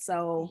playful.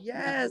 So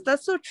yes,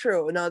 that's so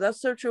true. No,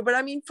 that's so true. But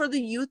I mean, for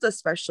the youth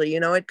especially,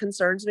 it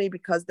concerns me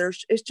because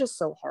it's just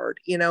so hard,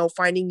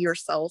 finding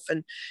yourself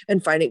and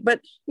finding.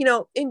 But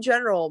in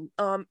general,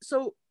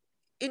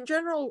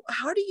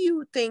 how do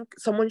you think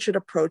someone should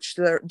approach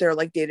their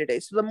like day-to-day?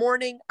 So the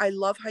morning, I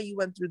love how you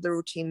went through the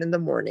routine in the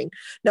morning.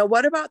 Now,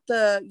 what about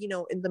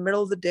in the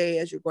middle of the day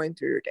as you're going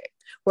through your day?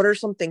 What are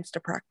some things to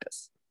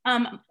practice?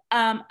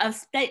 A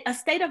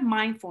state of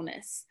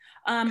mindfulness,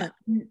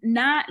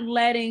 not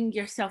letting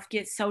yourself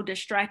get so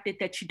distracted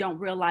that you don't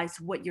realize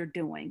what you're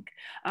doing.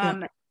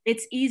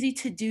 It's easy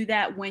to do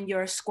that when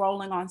you're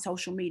scrolling on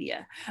social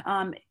media.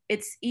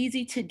 It's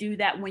easy to do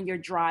that when you're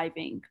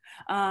driving.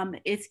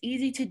 It's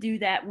easy to do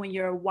that when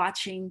you're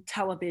watching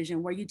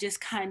television, where you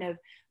just kind of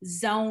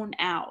zone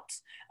out.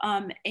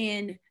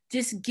 And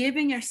just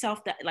giving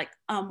yourself that, like,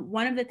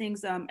 one of the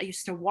things, I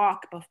used to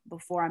walk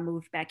before I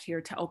moved back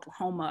here to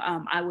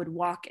Oklahoma. I would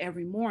walk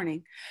every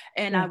morning,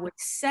 and I would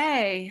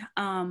say,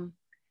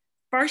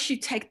 first you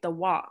take the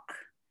walk,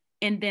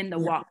 and then the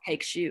walk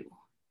takes you.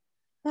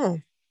 Oh,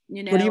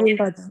 You know, what do you mean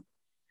by that?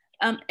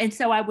 And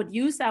so I would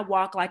use that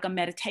walk like a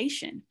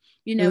meditation,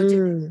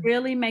 to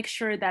really make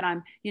sure that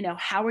I'm,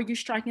 how are you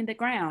striking the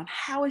ground?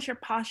 How is your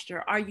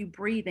posture? Are you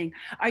breathing?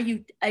 Are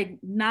you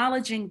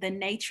acknowledging the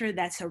nature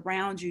that's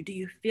around you? Do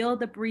you feel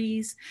the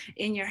breeze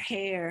in your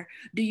hair?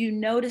 Do you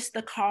notice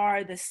the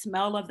car, the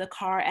smell of the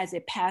car as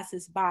it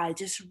passes by?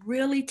 Just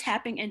really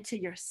tapping into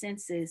your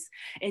senses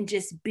and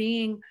just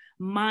being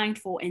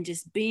mindful and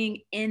just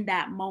being in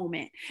that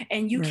moment.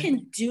 And you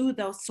can do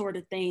those sort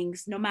of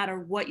things no matter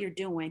what you're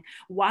doing.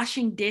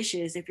 Washing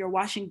dishes, if you're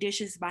washing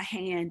dishes by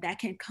hand, that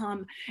can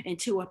come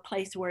into a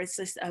place where it's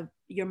just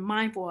you're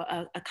mindful,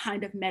 a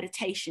kind of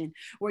meditation,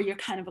 where you're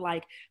kind of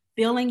like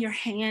feeling your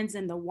hands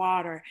in the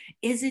water.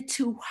 Is it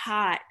too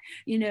hot?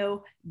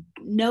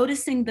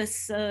 Noticing the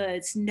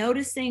suds,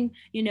 noticing,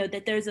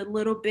 that there's a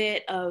little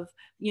bit of,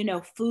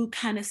 food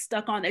kind of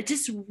stuck on there.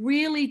 Just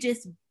really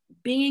just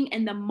being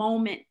in the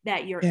moment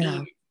that you're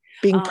in.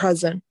 Being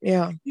present.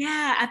 Yeah,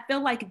 I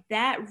feel like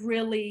that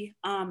really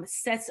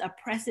sets a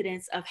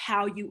precedence of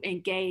how you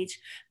engage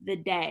the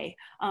day.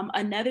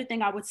 Another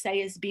thing I would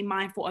say is be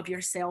mindful of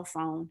your cell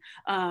phone.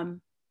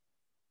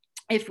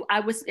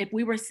 If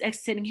we were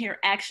sitting here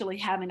actually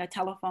having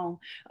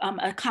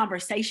a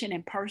conversation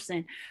in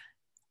person,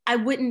 I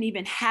wouldn't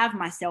even have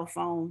my cell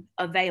phone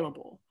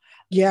available.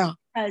 Yeah.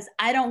 Because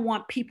I don't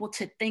want people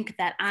to think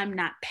that I'm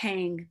not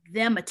paying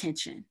them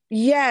attention.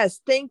 Yes.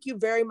 Thank you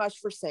very much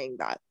for saying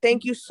that.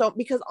 Thank you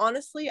because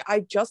honestly, I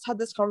just had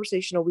this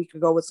conversation a week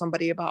ago with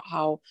somebody about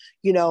how,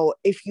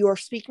 if you are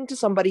speaking to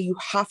somebody, you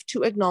have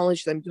to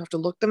acknowledge them. You have to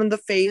look them in the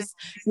face.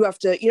 You have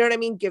to,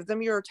 give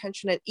them your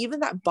attention. And even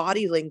that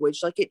body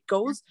language, like, it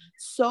goes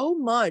so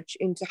much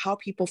into how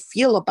people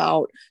feel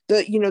about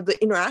the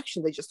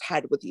interaction they just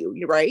had with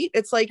you, right?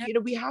 It's like,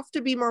 we have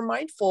to be more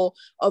mindful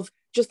of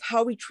just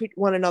how we treat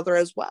one another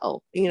as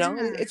well.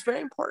 It's very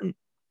important.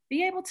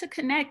 Be able to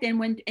connect.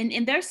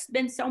 And there's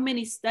been so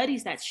many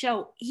studies that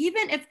show,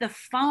 even if the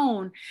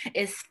phone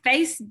is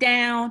face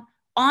down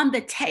on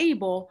the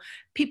table,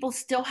 people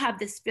still have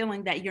this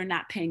feeling that you're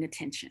not paying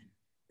attention.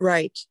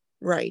 Right.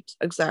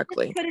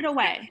 Exactly. Just put it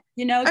away.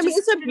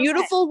 It's a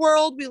beautiful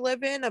world we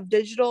live in of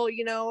digital,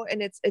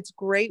 and it's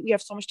great. We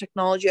have so much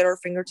technology at our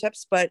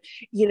fingertips, but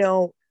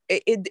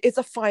it's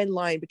a fine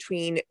line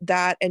between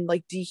that and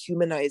like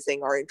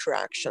dehumanizing our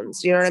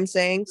interactions. You know what I'm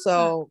saying?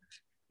 So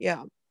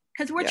yeah.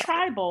 Because we're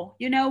tribal,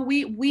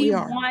 we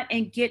want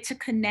and get to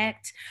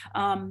connect,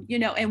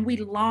 and we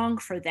long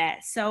for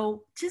that.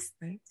 So just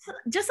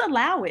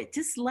allow it.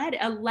 Just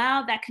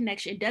allow that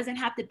connection. It doesn't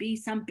have to be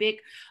some big,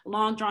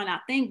 long, drawn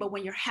out thing. But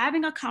when you're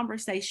having a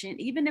conversation,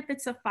 even if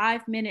it's a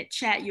 5-minute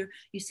chat, you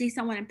see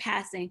someone in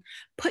passing,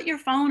 put your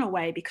phone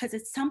away, because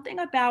it's something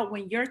about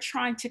when you're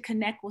trying to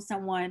connect with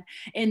someone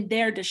and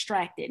they're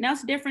distracted. Now,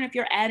 it's different if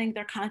you're adding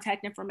their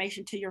contact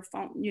information to your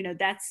phone.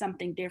 That's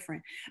something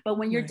different. But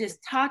when you're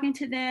just talking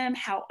to them,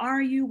 how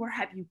are you? Where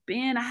have you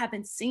been? I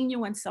haven't seen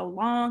you in so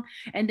long.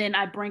 And then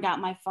I bring out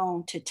my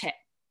phone to text.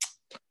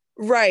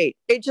 Right.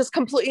 It just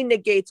completely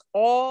negates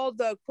all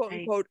the quote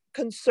unquote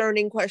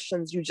concerning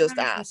questions you just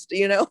asked,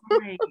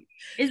 Right.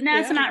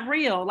 That's not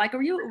real. Like,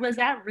 was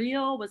that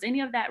real? Was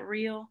any of that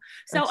real?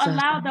 So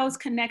allow those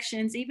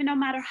connections, even no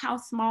matter how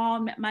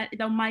small,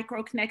 the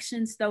micro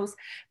connections, those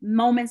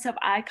moments of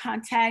eye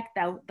contact,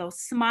 those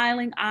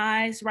smiling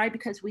eyes, right?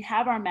 Because we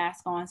have our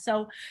mask on.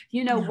 So,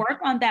 work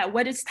on that.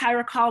 What does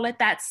Tyra call it?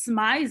 That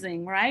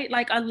smizing, right?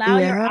 Like, allow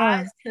your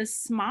eyes to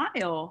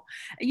smile,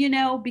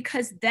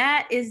 because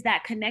that is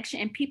that connection.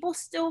 And people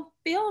still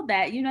feel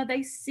that,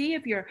 they see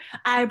if your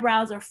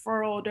eyebrows are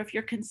furrowed, or if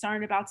you're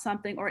concerned about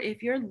something, or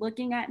if you're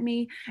looking at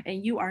me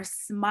and you are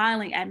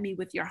smiling at me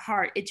with your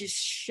heart. It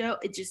just,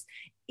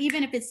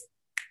 even if it's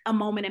a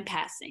moment in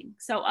passing.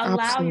 So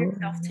allow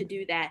yourself to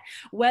do that,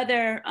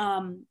 whether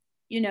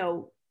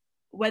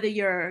whether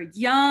you're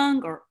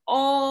young or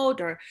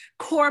old or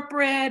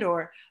corporate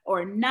or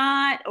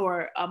not,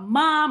 or a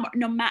mom,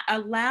 no matter,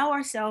 allow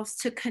ourselves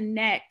to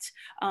connect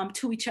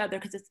to each other,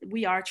 because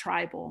we are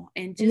tribal,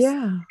 and just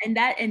and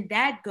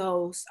that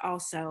goes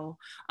also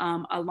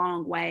a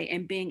long way,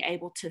 and being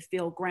able to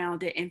feel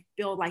grounded and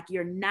feel like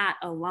you're not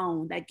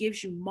alone. That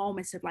gives you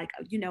moments of like,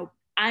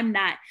 I'm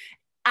not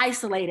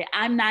isolated.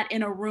 I'm not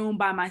in a room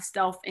by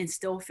myself and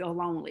still feel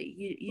lonely.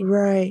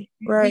 You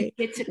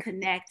get to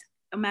connect,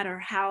 no matter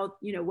how,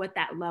 what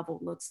that level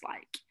looks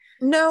like.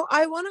 No,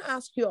 I want to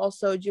ask you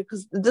also,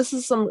 because this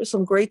is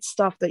some great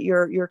stuff that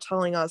you're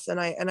telling us, and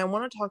I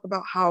want to talk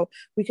about how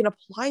we can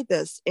apply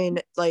this in,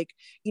 like,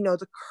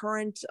 the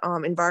current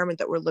environment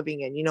that we're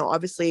living in.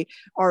 Obviously,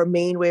 our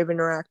main way of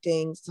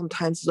interacting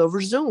sometimes is over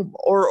Zoom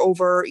or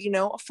over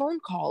a phone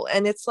call,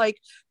 and it's like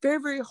very,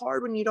 very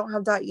hard when you don't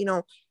have that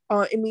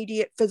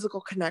immediate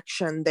physical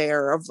connection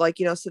there of, like,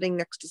 sitting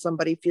next to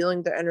somebody,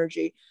 feeling the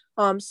energy.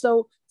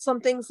 So some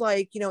things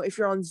like, if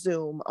you're on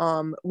Zoom,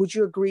 would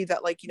you agree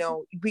that, like,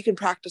 we can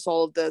practice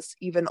all of this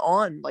even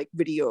on, like,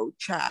 video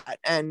chat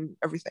and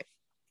everything?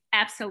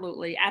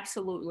 Absolutely,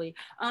 absolutely.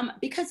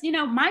 Because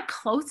my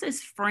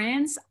closest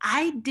friends,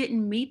 I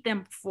didn't meet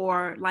them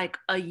for like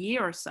a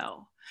year or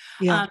so.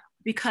 Yeah.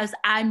 Because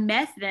I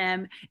met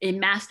them in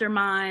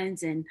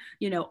masterminds and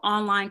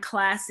online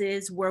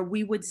classes where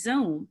we would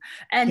Zoom.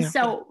 And Yeah.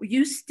 so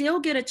you still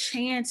get a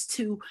chance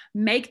to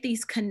make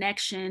these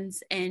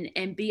connections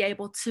and be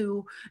able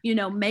to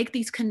make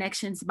these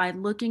connections by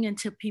looking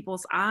into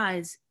people's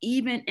eyes,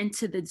 even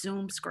into the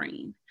Zoom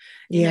screen.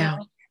 Yeah.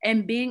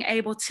 And being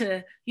able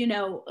to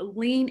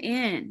lean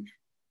in,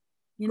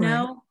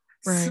 Right.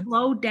 Right.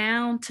 slow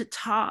down to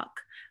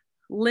talk,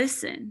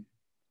 listen.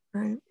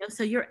 Right.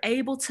 So you're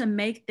able to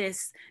make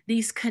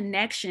these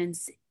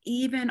connections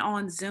even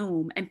on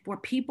Zoom, and where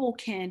people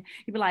can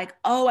be like,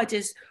 oh, I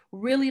just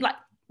really like,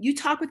 you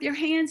talk with your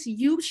hands,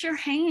 use your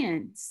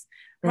hands,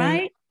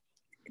 right?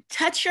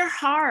 Touch your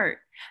heart,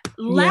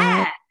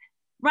 laugh, Yeah.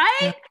 right?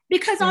 Yeah.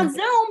 Because Yeah. on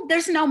Zoom,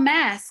 there's no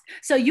mask.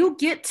 So you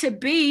get to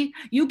be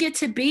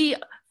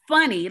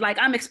funny. Like,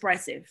 I'm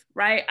expressive,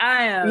 right?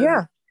 I am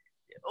Yeah.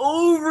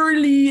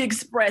 overly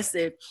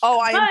expressive. Oh,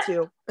 I am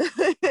too.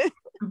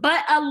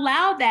 But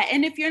allow that.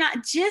 And if you're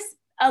not, just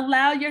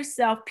allow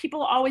yourself.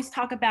 People always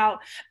talk about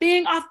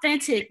being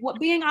authentic. What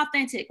being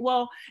authentic?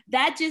 Well,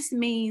 that just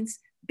means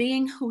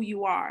being who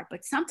you are.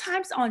 But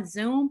sometimes on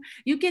Zoom,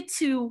 you get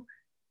to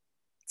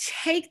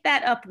take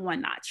that up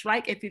one notch,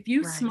 right? If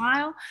you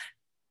Right.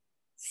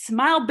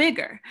 smile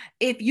bigger.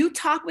 If you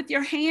talk with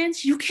your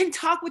hands, you can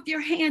talk with your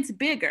hands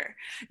bigger.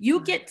 You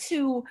get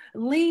to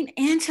lean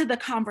into the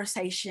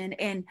conversation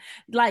and,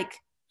 like,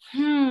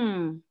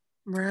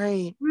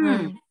 Right.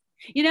 Right.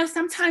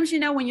 Sometimes,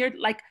 when you're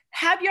like,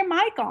 have your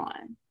mic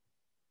on,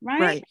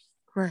 right? Right.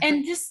 Right.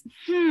 And just,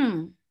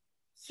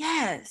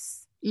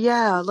 yes.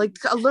 Yeah, like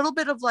a little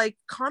bit of, like,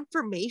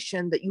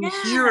 confirmation that you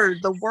Yes. hear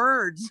the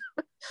words.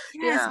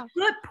 Yes. Yeah.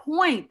 Good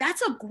point.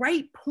 That's a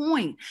great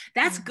point.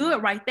 That's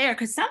good right there.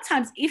 Because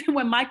sometimes, even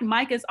when my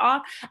mic is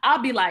off,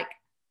 I'll be like,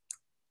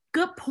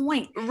 good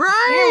point.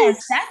 Right.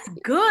 Yes, that's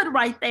good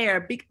right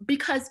there.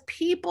 Because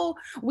people,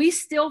 we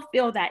still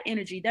feel that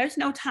energy. There's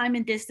no time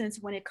and distance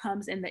when it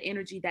comes in the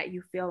energy that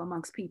you feel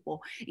amongst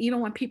people. Even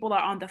when people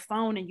are on the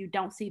phone and you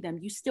don't see them,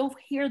 you still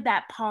hear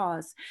that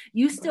pause.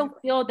 You still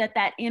feel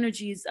that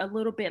energy is a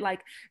little bit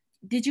like,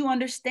 did you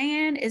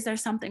understand? Is there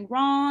something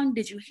wrong?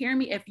 Did you hear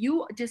me? If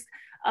you just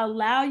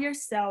allow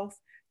yourself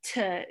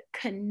to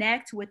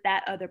connect with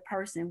that other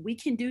person, we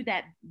can do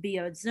that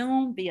via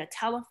Zoom, via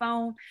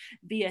telephone,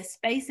 via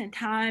space and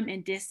time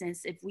and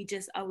distance, if we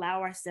just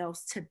allow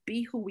ourselves to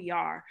be who we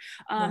are.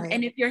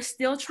 And if you're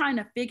still trying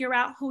to figure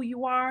out who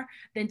you are,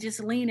 then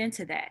just lean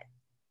into that.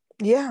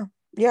 Yeah.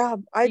 Yeah,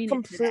 I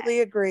completely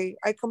agree.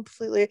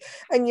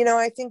 And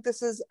I think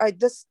this is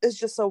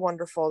just so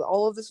wonderful.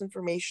 All of this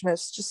information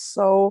is just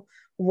so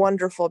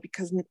wonderful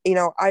because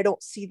I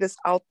don't see this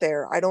out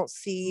there. I don't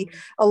see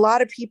a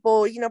lot of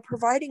people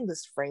providing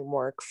this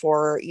framework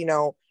for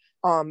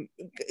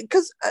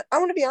because I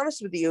want to be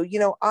honest with you.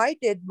 I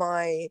did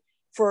my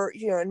for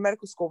in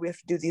medical school we have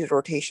to do these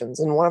rotations,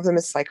 and one of them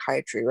is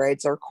psychiatry, right?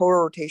 It's our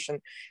core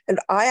rotation. And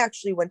I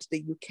actually went to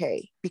the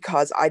UK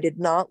because I did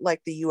not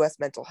like the US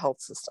mental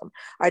health system.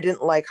 I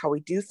didn't like how we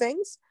do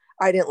things.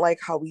 I didn't like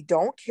how we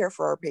don't care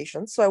for our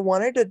patients. So I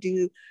wanted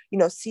to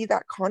see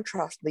that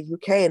contrast in the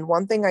UK. And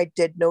one thing I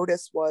did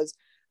notice was,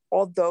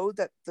 although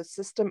that the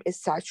system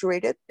is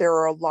saturated, there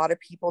are a lot of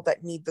people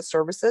that need the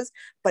services,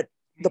 but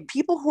the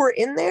people who are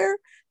in there,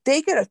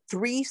 they get a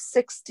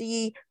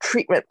 360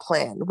 treatment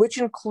plan, which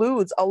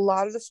includes a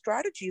lot of the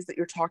strategies that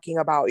you're talking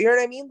about. You know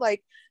what I mean?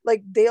 Like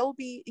they'll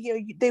be,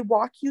 they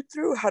walk you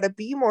through how to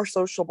be more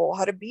sociable,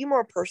 how to be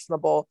more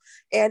personable,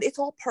 and it's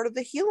all part of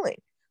the healing.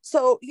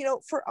 So,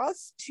 for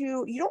us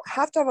to, you don't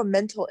have to have a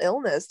mental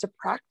illness to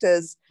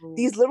practice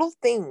these little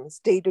things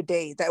day to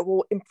day that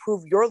will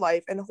improve your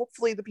life and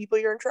hopefully the people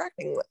you're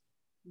interacting with.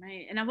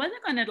 Right. And I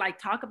wasn't going to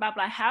talk about,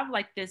 but I have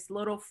this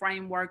little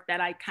framework that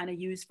I kind of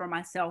use for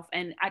myself,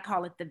 and I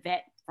call it the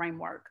VET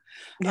framework.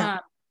 Yeah.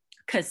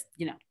 Because,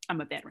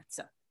 I'm a veteran.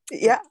 So.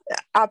 Yeah,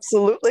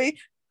 absolutely.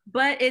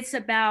 But it's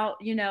about,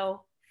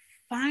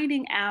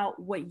 finding out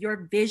what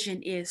your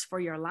vision is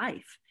for your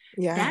life.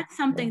 Yeah. That's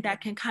something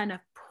that can kind of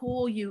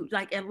pull you,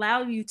 like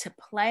allow you to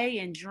play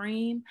and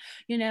dream,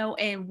 you know,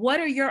 and what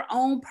are your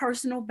own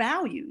personal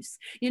values,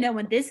 you know,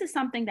 and this is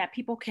something that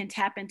people can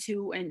tap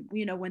into. And,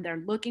 you know, when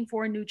they're looking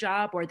for a new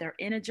job or they're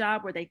in a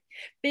job where they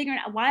figuring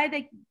out why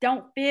they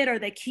don't fit or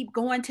they keep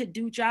going to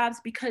do jobs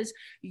because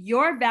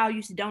your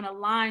values don't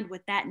align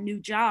with that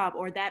new job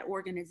or that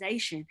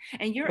organization.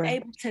 And you're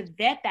Right. able to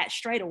vet that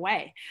straight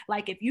away.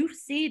 Like if you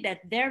see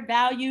that their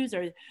values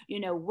or, you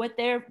know, what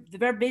their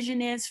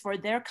vision is for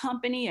their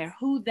company or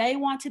who they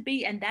want to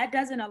be, and that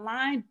doesn't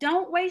align,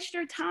 don't waste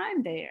your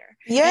time there.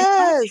 And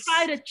don't Yes.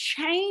 try to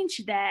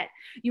change that.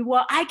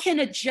 Well, I can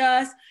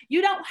adjust.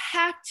 You don't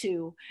have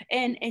to.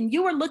 And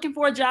you were looking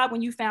for a job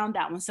when you found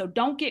that one. So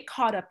don't get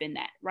caught up in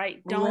that,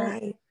 right? Don't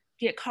Right.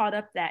 get caught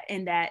up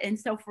in that. And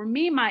so for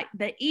me,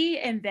 the E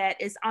in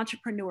that is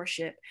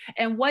entrepreneurship.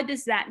 And what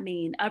does that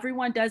mean?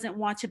 Everyone doesn't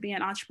want to be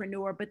an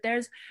entrepreneur, but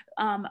there's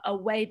a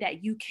way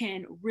that you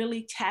can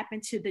really tap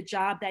into the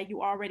job that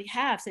you already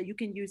have. So you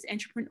can use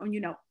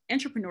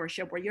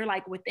entrepreneurship where you're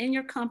like within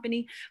your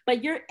company,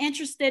 but you're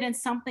interested in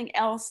something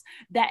else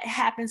that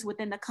happens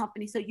within the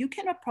company. So you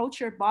can approach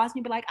your boss and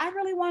you be like, I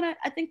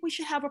think we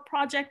should have a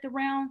project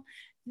around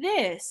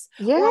this.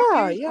 Yeah.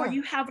 Or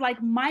you have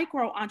like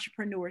micro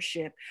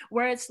entrepreneurship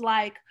where it's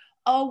like,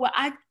 oh, well,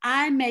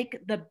 I make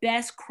the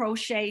best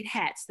crocheted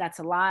hats. That's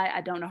a lie. I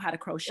don't know how to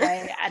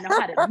crochet. I know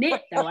how to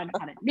knit though. I know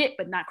how to knit,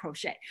 but not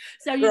crochet.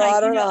 So Girl, I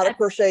don't know how to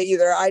crochet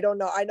either. I don't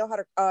know. I know how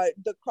to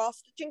the cross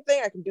stitching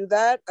thing. I can do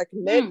that. I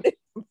can knit.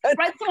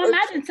 Right. So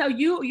imagine, so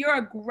you're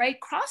a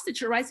great cross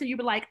stitcher, right? So you'd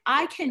be like,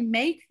 I can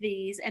make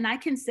these and I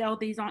can sell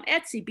these on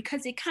Etsy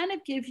because it kind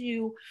of gives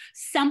you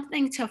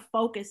something to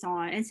focus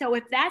on. And so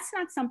if that's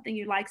not something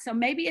you like, so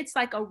maybe it's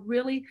like a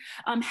really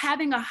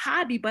having a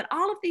hobby, but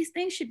all of these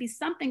things should be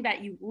something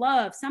that you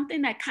love,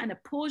 something that kind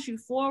of pulls you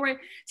forward,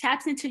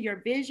 taps into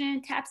your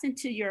vision, taps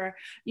into your,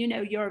 you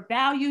know, your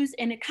values,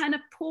 and it kind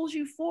of pulls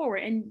you forward.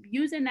 And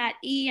using that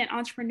E in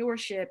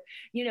entrepreneurship,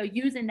 you know,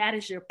 using that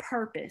as your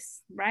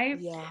purpose, right?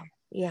 Yeah.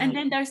 Yeah. And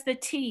then there's the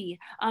T.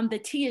 The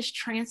T is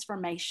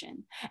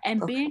transformation,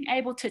 and being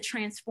able to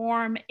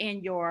transform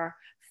in your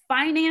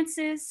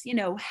finances, you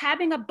know,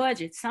 having a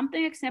budget,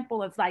 something as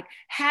simple as like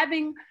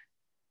having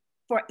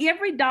for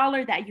every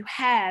dollar that you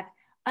have,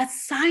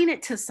 assign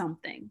it to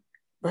something.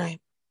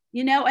 Right.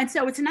 You know, and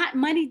so it's not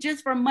money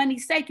just for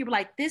money's sake. You're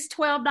like, this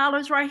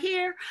 $12 right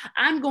here,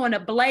 I'm going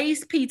to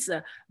Blaze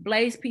Pizza.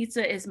 Blaze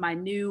Pizza is my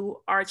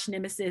new arch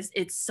nemesis.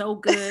 It's so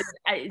good.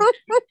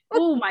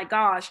 Oh my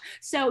gosh.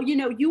 So, you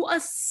know, you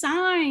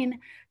assign,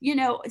 you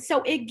know,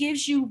 so it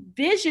gives you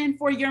vision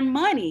for your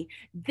money.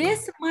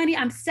 This money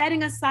I'm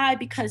setting aside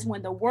because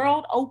when the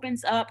world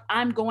opens up,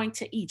 I'm going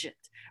to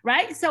Egypt,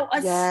 right? So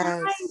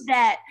assign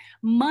that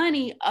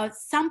money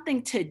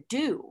something to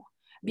do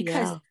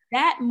because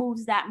that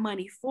moves that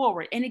money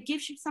forward and it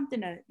gives you something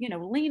to, you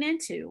know, lean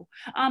into.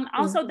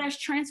 Also, there's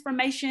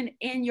transformation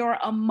in your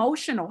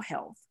emotional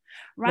health,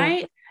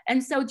 right?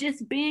 And so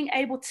just being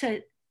able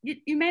to,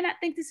 you may not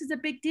think this is a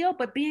big deal,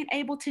 but being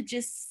able to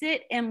just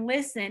sit and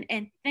listen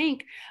and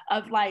think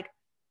of like,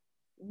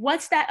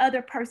 what's that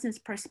other person's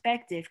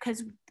perspective?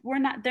 Because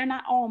they're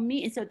not all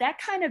me. And so that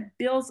kind of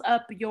builds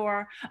up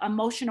your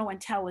emotional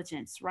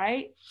intelligence,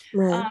 right?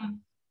 And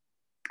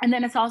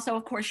then it's also,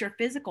 of course, your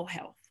physical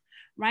health,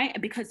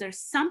 right? Because there's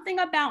something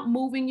about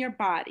moving your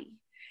body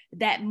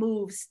that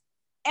moves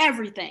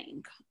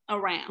everything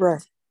around.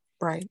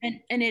 Right.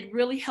 And it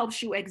really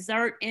helps you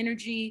exert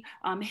energy,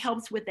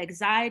 helps with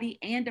anxiety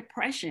and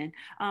depression.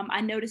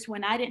 I noticed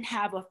when I didn't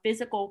have a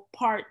physical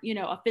part, you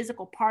know, a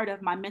physical part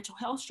of my mental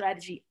health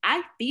strategy,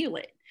 I feel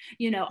it.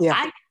 You know,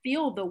 I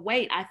feel the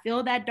weight. I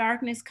feel that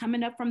darkness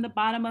coming up from the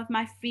bottom of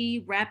my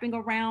feet, wrapping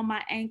around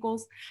my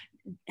ankles.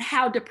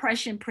 How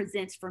depression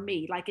presents for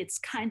me, like it's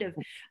kind of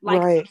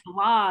like a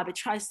blob. It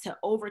tries to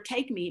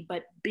overtake me,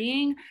 but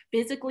being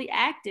physically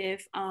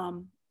active,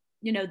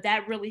 you know,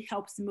 that really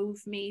helps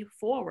move me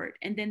forward.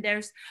 And then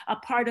there's a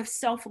part of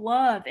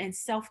self-love and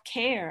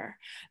self-care,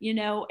 you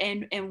know,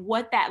 and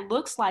what that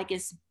looks like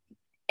is,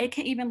 it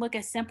can even look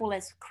as simple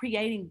as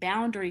creating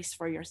boundaries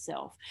for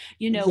yourself,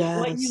 you know,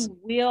 what you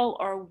will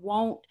or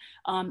won't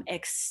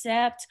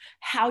accept,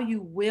 how you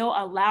will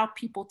allow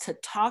people to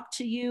talk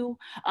to you,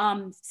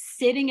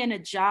 sitting in a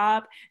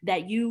job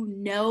that you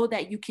know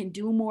that you can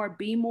do more,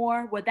 be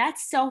more. Well,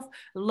 that's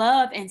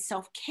self-love and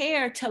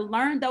self-care, to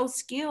learn those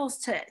skills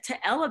to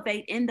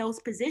elevate in those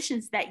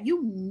positions that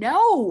you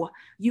know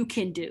you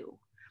can do.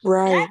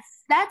 Right.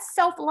 That's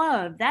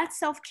self-love, that's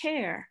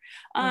self-care.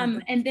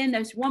 And then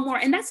there's one more,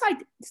 and that's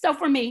like, so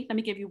for me, let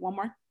me give you one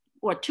more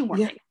or two more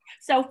things.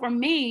 So for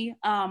me,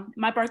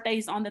 my birthday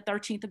is on the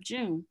 13th of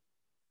June.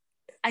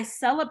 I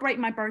celebrate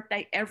my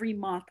birthday every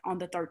month on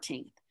the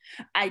 13th.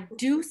 I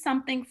do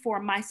something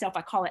for myself.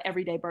 I call it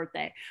everyday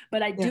birthday,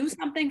 but I do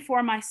something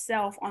for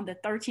myself on the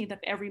 13th of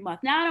every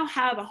month. Now I don't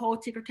have a whole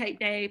ticker tape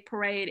day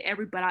parade,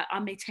 but I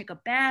may take a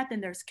bath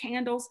and there's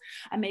candles.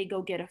 I may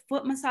go get a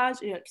foot massage,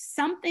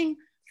 something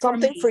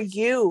for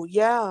you.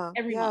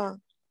 Every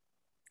month.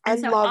 I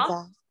love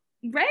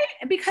that. Right?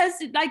 Because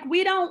like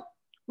we don't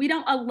We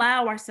don't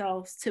allow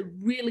ourselves to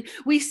really,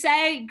 we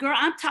say, girl,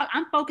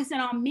 I'm focusing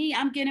on me.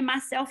 I'm getting my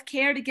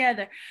self-care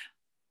together.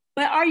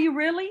 But are you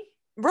really?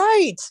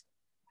 Right.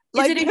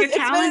 Is it in your it's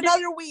calendar? been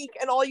another week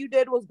and all you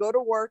did was go to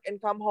work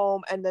and come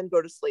home and then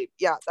go to sleep.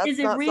 Yeah, that's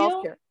not real?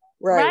 self-care.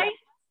 Right.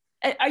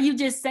 Are you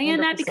just saying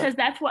 100%. that because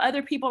that's what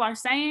other people are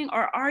saying,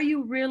 or are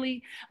you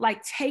really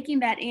like taking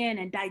that in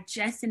and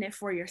digesting it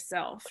for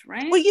yourself?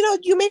 Right. Well,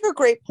 you make a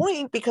great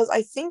point, because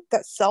I think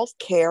that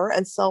self-care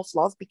and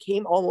self-love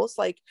became almost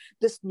like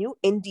this new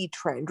indie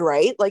trend,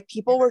 right? Like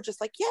people were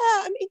just like, yeah,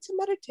 I'm into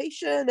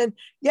meditation, and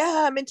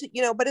yeah, I'm into,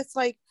 but it's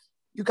like,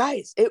 you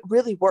guys, it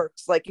really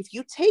works. Like if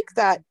you take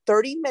that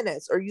 30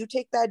 minutes, or you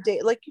take that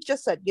day, like you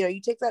just said, you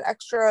take that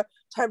extra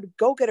time to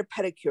go get a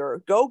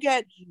pedicure, go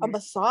get a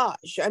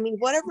massage. I mean,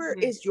 whatever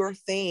is your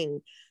thing,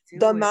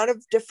 the amount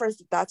of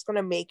difference that's going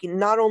to make in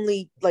not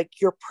only like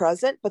your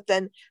present, but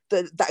then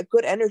that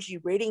good energy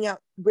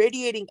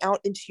radiating out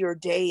into your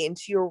day,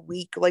 into your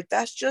week. Like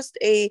that's just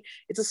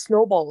it's a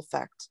snowball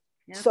effect.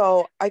 Yep.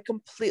 So I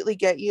completely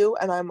get you,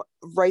 and I'm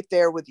right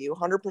there with you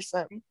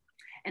 100%.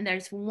 And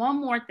there's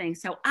one more thing.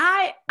 So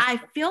I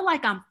feel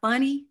like I'm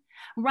funny,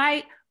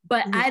 right?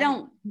 But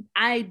mm-hmm.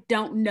 I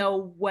don't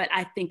know what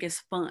I think is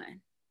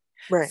fun.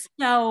 Right.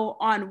 So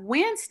on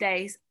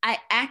Wednesdays, I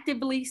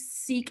actively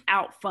seek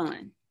out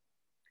fun.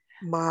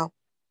 Wow.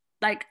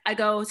 Like I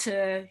go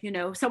to,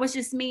 so it's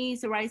just me.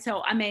 So, right.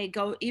 So I may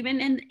go even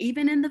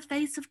in the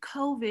face of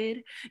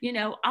COVID,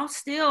 I'll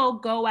still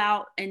go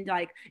out and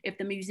like, if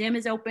the museum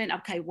is open,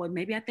 okay, well,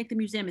 maybe I think the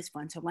museum is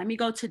fun. So let me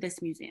go to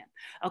this museum.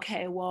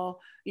 Okay. Well,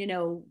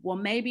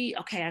 maybe,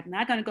 okay, I'm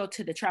not going to go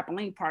to the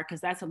trampoline park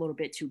because that's a little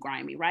bit too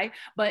grimy. Right.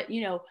 But,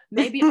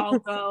 maybe I'll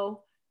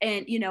go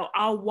and,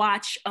 I'll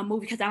watch a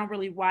movie, because I don't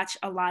really watch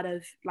a lot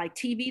of like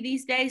TV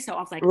these days. So I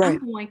was like, right.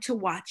 I'm going to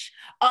watch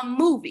a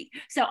movie.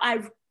 So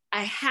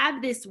I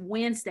have this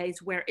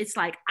Wednesdays where it's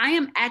like I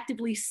am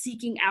actively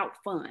seeking out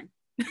fun.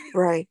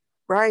 Right.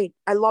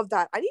 I love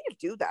that. I need to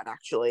do that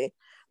actually.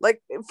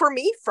 Like for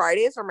me,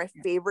 Fridays are my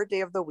favorite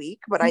day of the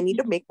week, but I need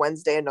to make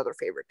Wednesday another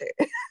favorite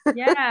day.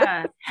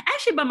 Yeah.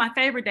 Actually, but my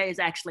favorite day is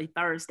actually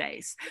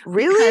Thursdays.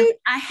 Really? Because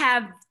I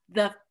have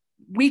the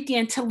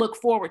weekend to look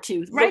forward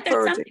to. Right?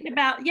 There's something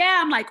about,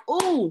 I'm like,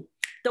 oh,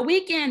 the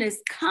weekend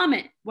is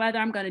coming, whether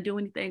I'm going to do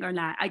anything or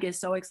not. I get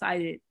so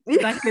excited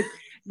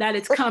that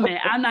it's coming.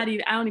 I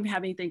don't even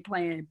have anything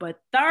planned, but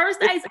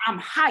Thursdays I'm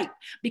hyped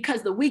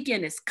because the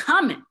weekend is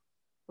coming.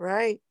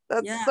 Right.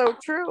 That's so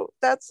true.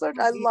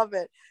 I love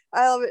it.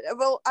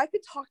 Well, I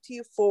could talk to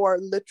you for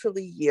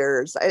literally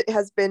years. It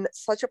has been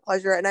such a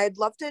pleasure, and I'd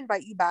love to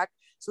invite you back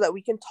so that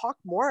we can talk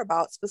more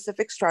about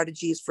specific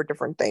strategies for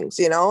different things.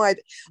 I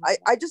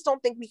just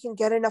don't think we can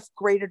get enough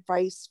great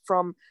advice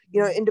from,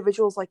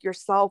 individuals like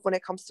yourself when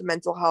it comes to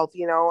mental health,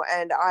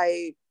 and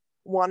I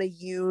want to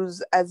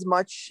use as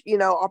much,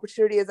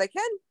 opportunity as I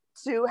can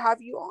to have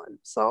you on.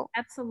 So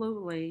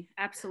absolutely.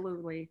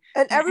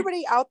 And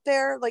everybody out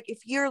there, like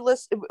if you're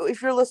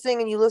listening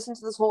and you listen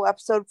to this whole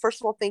episode,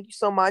 first of all, thank you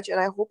so much, and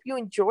I hope you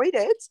enjoyed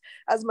it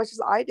as much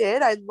as I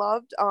did. I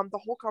loved the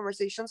whole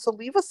conversation. So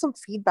leave us some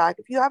feedback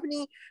if you have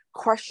any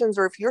questions,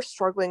 or if you're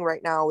struggling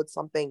right now with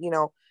something,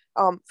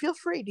 feel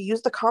free to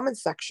use the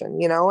comments section,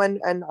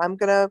 and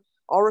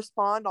I'll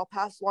respond. I'll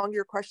pass along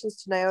your questions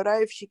to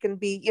Nyota if she can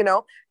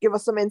give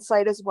us some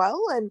insight as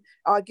well. And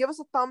give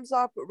us a thumbs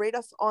up, rate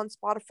us on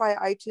Spotify,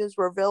 iTunes.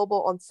 We're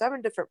available on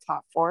 7 different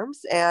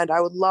platforms. And I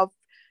would love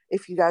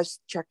if you guys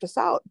checked us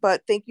out.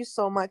 But thank you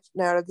so much,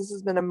 Nyota. This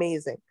has been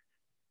amazing.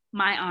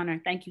 My honor.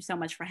 Thank you so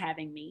much for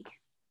having me.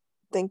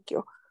 Thank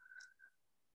you.